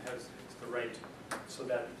that it's the right, so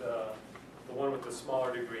that the one with the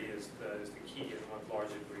smaller degree is the key, and the one with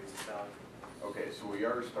larger degree is the value. Okay, so we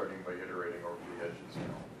are starting by iterating over the edges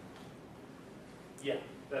now. Yeah,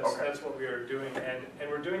 that's Okay. that's what we are doing, and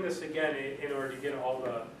we're doing this again in order to get all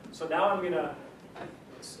the. So now I'm gonna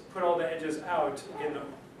put all the edges out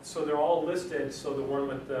so they're all listed. So the one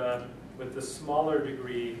with the smaller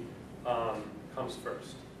degree comes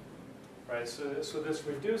first, right? So this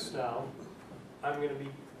reduce now, I'm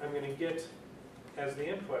gonna get as the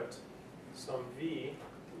input some V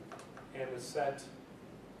and the set.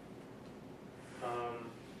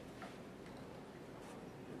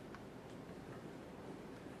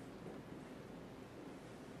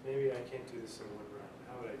 Maybe I can't do this in one round.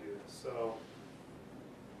 How would I do this? So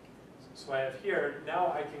I have here, now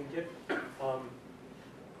I can get,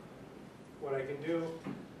 what I can do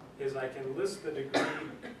is I can list the degree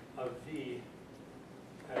of V,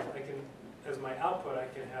 as my output I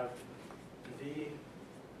can have V,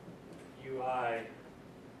 UI,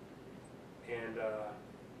 and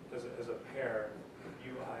as a pair,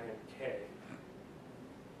 UI and K.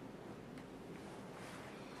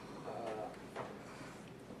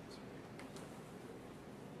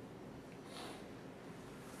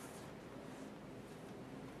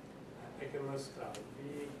 I can list V,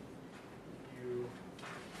 U,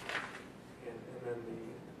 and then the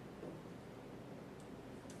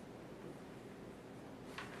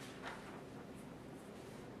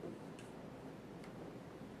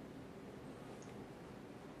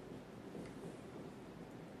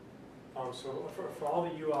so for all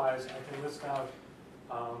the UIs, I can list out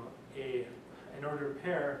an ordered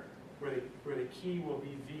pair where the key will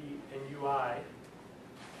be V and UI,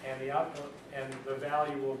 and the output and the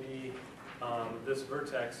value will be this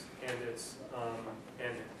vertex, and it's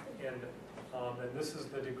and this is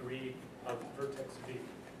the degree of vertex V.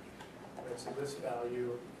 Right, so this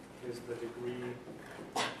value is the degree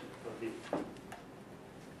of V.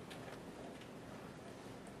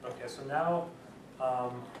 Okay, so now.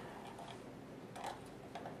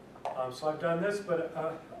 So I've done this, but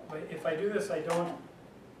if I do this, I don't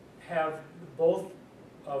have both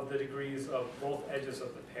of the degrees of both edges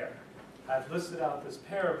of the pair. I've listed out this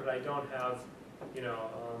pair, but I don't have, you know,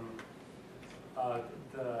 I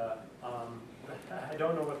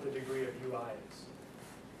don't know what the degree of UI is.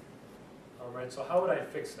 Right, so how would I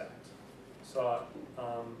fix that? So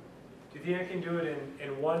do you think I can do it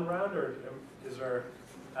in one round, or is there,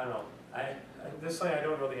 I don't know, this thing I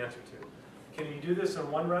don't know the answer to. Can you do this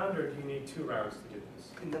in one round, or do you need 2 rounds to do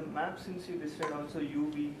this? In the map, since you listed also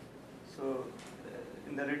UV, so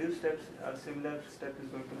in the reduce steps, a similar step is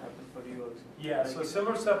going to happen for you also. Yeah, so a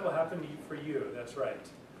similar step will happen for you. That's right.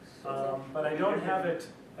 But I don't have it.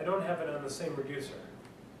 I don't have it on the same reducer.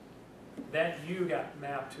 That U got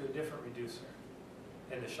mapped to a different reducer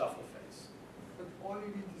in the shuffle phase. But all you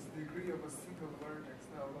need is the degree of a single vertex,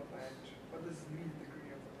 not of an edge. What does it mean,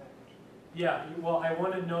 degree of an edge? Yeah, well, I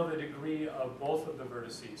want to know the degree of both of the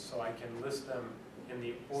vertices so I can list them in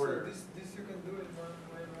the order. So this you can do in one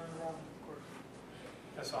round, of course.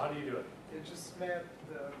 Yeah, so how do you do it? You just map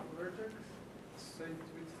the vertex, so it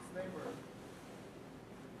with its neighbor.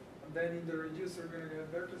 And then in the reducer, you're going to get a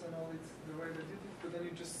vertex and all it's the way that you did it, but then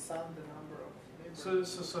you just sum the number of neighbors.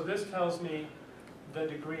 So this tells me the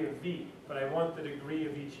degree of V, but I want the degree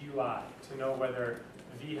of each UI to know whether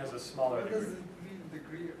V has a smaller What degree. does it mean,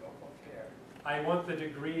 degree of a pair? I want the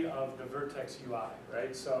degree of the vertex UI,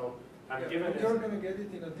 right? So I'm given But you're going to get it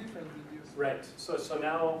in a different reducer. right. So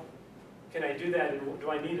now, can I do that? And do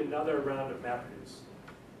I need another round of MapReduce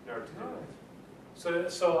in order to do No.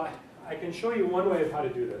 that? So I can show you one way of how to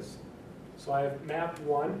do this. So I have map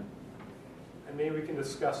 1, and maybe we can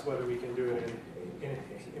discuss whether we can do it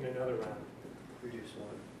in another round. Reduce 1.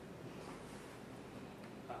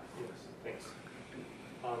 Yes, thanks.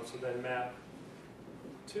 So then map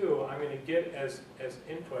 2, I'm going to get as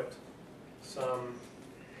input some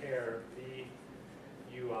pair V,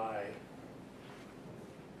 UI,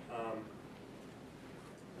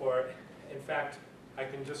 or in fact, I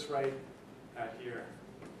can just write, I got here,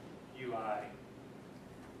 UI.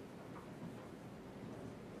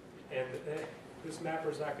 And this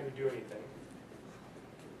mapper is not going to do anything.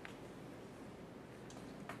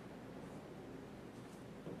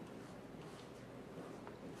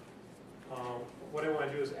 What I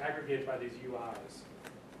want to do is aggregate by these UIs.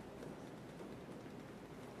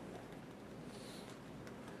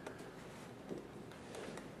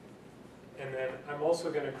 And then I'm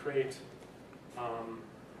also going to create,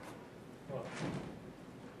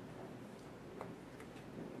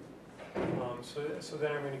 so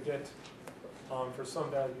then I'm going to get, for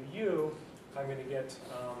some value u, I'm going to get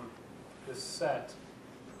this set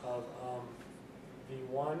of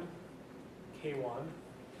v1, k1,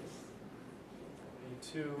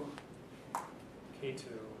 v2, k2,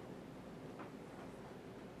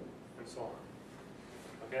 and so on.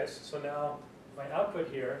 Okay, so now my output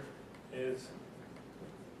here is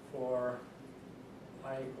for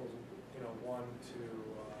I equals 1 to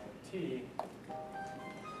t,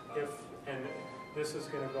 and this is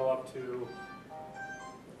going to go up to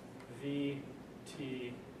v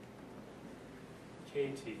t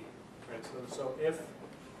kt. Right? So if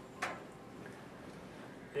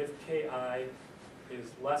ki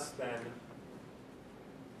is less than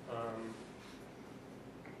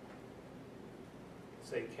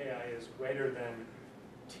say ki is greater than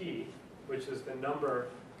t, which is the number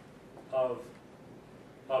of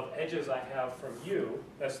edges I have from u,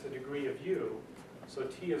 that's the degree of u, so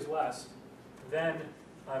t is less, then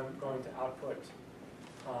I'm going to output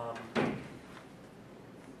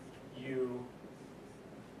u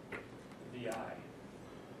vi.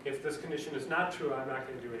 If this condition is not true, I'm not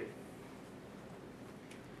going to do anything.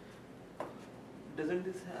 Doesn't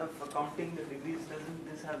this have, counting the degrees, doesn't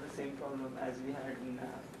this have the same problem as we had in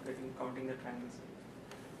counting the triangles?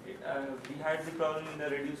 We had the problem in the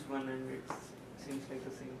reduced one, and it seems like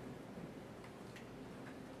the same.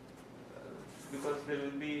 Because there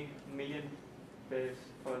will be million pairs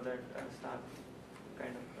for that star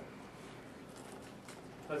kind of.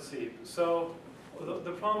 Let's see. So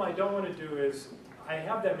the problem I don't want to do is, I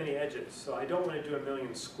have that many edges, so I don't want to do a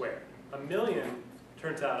million squared. A million,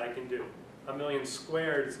 turns out I can do. A million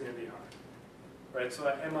squared is going to be hard. Right, so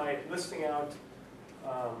am I listing out,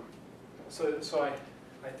 so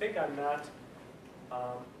I think I'm not,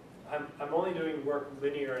 I'm only doing work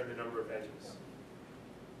linear in the number of edges.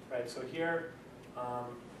 Right, so here,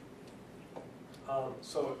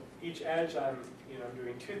 so each edge I'm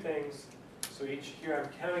doing two things. So here I'm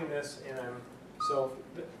counting this, and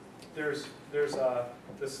there's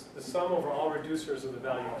the sum over all reducers of the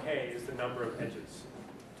value k is the number of edges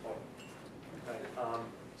total. Right,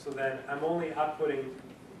 so then I'm only outputting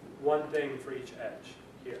one thing for each edge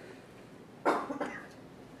here.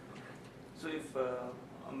 So if a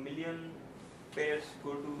million pairs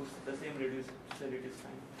go to the same reducer, it is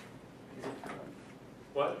fine. Is it fine?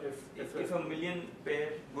 What if a million pair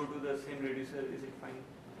go to the same reducer, is it fine?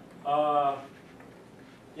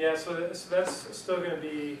 Yeah, so that's still going to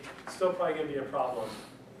be, probably going to be a problem.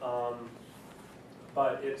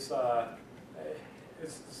 But it's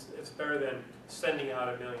better than sending out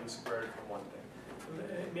a million squared from one thing.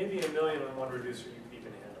 Maybe a million on one reducer you can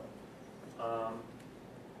even handle.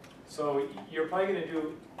 So you're probably going to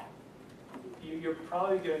do,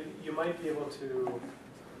 you might be able to,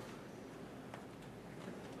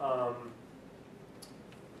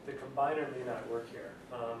 the combiner may not work here.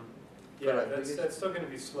 Yeah, that's still going to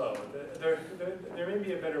be slow. There may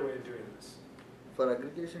be a better way of doing this. For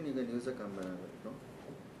aggregation, you can use a combiner,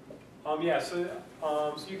 no? Yeah, so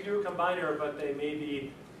you can do a combiner, but they may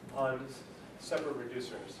be on separate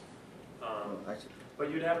reducers. No, actually, But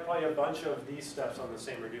you'd have probably a bunch of these steps on the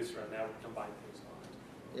same reducer, and that would combine things a lot.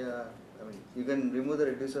 yeah, I mean, you can remove the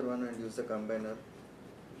reducer one and use the combiner.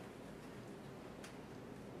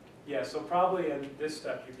 Yeah, so probably in this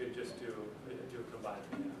step you could just do a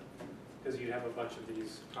combiner, because you'd have a bunch of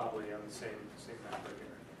these probably on the same mapper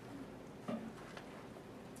here.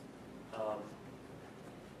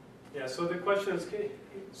 Yeah, so the question is,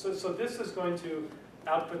 so this is going to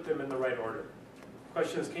output them in the right order.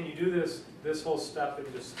 Question is, can you do this whole step in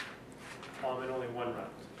just in only one round?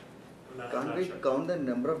 I'm Can't not we sure. count the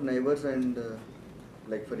number of neighbors and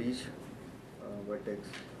like for each vertex?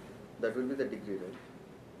 That will be the degree, right?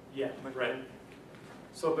 Yeah, right.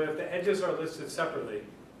 So, but if the edges are listed separately,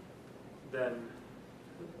 then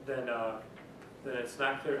it's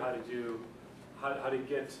not clear how to do, how to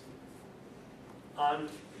get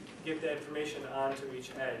the information onto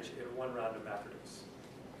each edge in one round of MapReduce.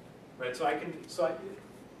 Right. So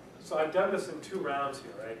I've done this in 2 rounds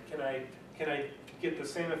here. Right. Can I get the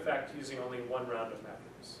same effect using only one round of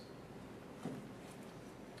MapReduce?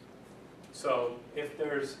 So if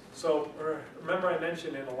there's, remember I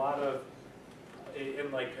mentioned in a lot of,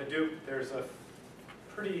 in like Hadoop, there's a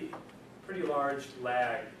pretty large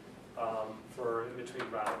lag for in between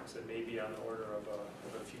rounds. It may be on the order of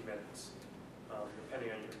a few minutes, depending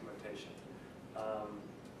on your implementation,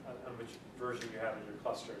 on which version you have in your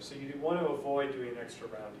cluster. So you want to avoid doing an extra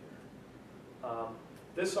round here.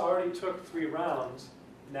 This already took 3 rounds.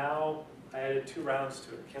 Now I added 2 rounds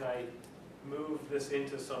to it. Can I move this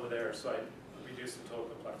into some of there so I reduce the total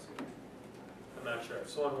complexity? I'm not sure. If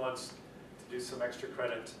someone wants to do some extra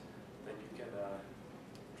credit, then you can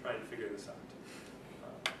try and figure this out.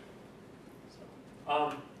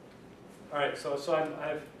 All right, so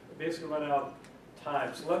I've basically run out of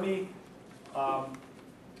time. So let me,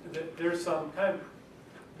 there's some kind of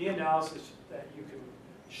the analysis that you can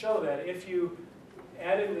show that if you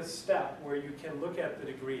add in this step where you can look at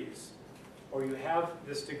the degrees, or you have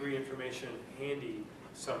this degree information handy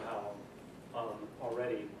somehow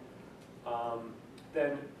already,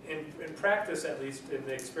 then in practice, at least in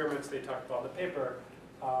the experiments they talked about in the paper,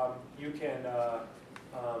 you can,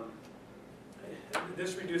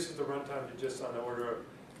 this reduces the runtime to just on the order of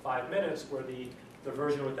 5 minutes, where the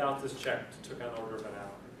version without this check took on the order of an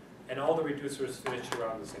hour. And all the reducers finished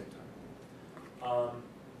around the same time.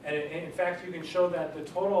 And in fact, you can show that the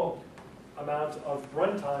total amount of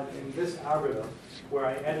runtime in this algorithm, where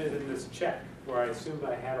I added in this check, where I assumed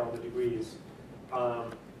I had all the degrees,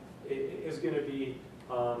 is going to be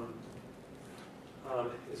O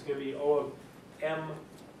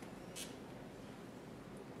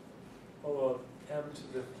of m to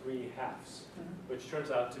the 3 halves, which turns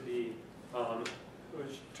out to be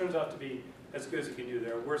as good as you can do.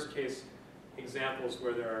 There are worst case examples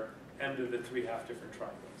where there are m to the 3 half different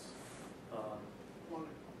triangles.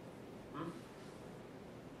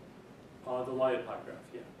 The lollipop graph,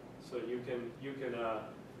 yeah. So you can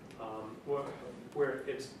where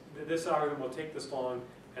it's this algorithm will take this long,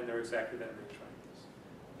 and there are exactly that many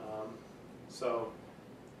triangles.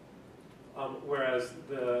 Whereas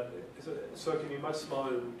so it can be much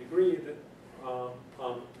smaller than the degree. That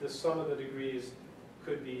the sum of the degrees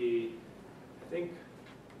could be, I think,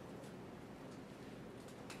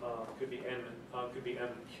 could be m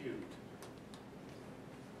cubed.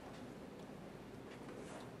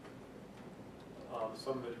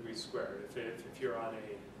 Sum of the degrees squared if you're on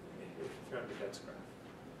the dense graph.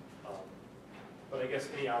 But I guess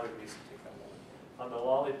any algorithm needs to take that long. On the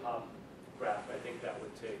lollipop graph, I think that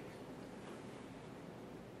would take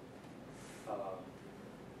I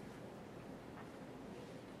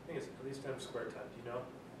think it's at least m squared time. Do you know?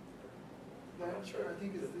 I'm not sure. I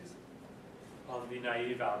think it's this. On the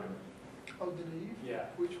naive algorithm. Oh, the naive? Yeah.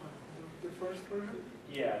 Which one? The first version?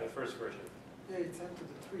 Yeah, the first version. Yeah, it's m to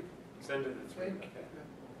the 3. It's n to the 3. Thank Okay. you. Yeah.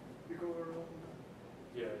 You go over all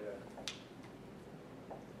Yeah, yeah.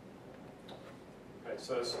 Right.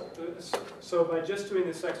 So by just doing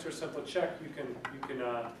this extra simple check, you can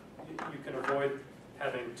avoid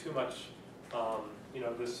having too much,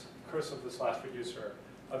 this curse of the slash reducer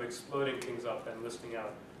of exploding things up and listing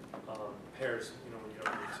out pairs, when you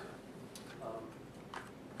don't need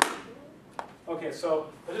to. Okay,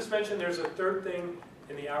 so I just mentioned there's a third thing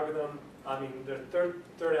in the algorithm. The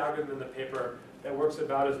third algorithm in the paper that works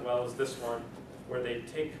about as well as this one, where they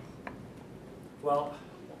take, we'll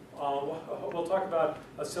talk about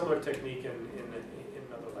a similar technique in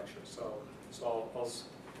another lecture. So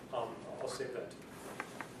I'll save that.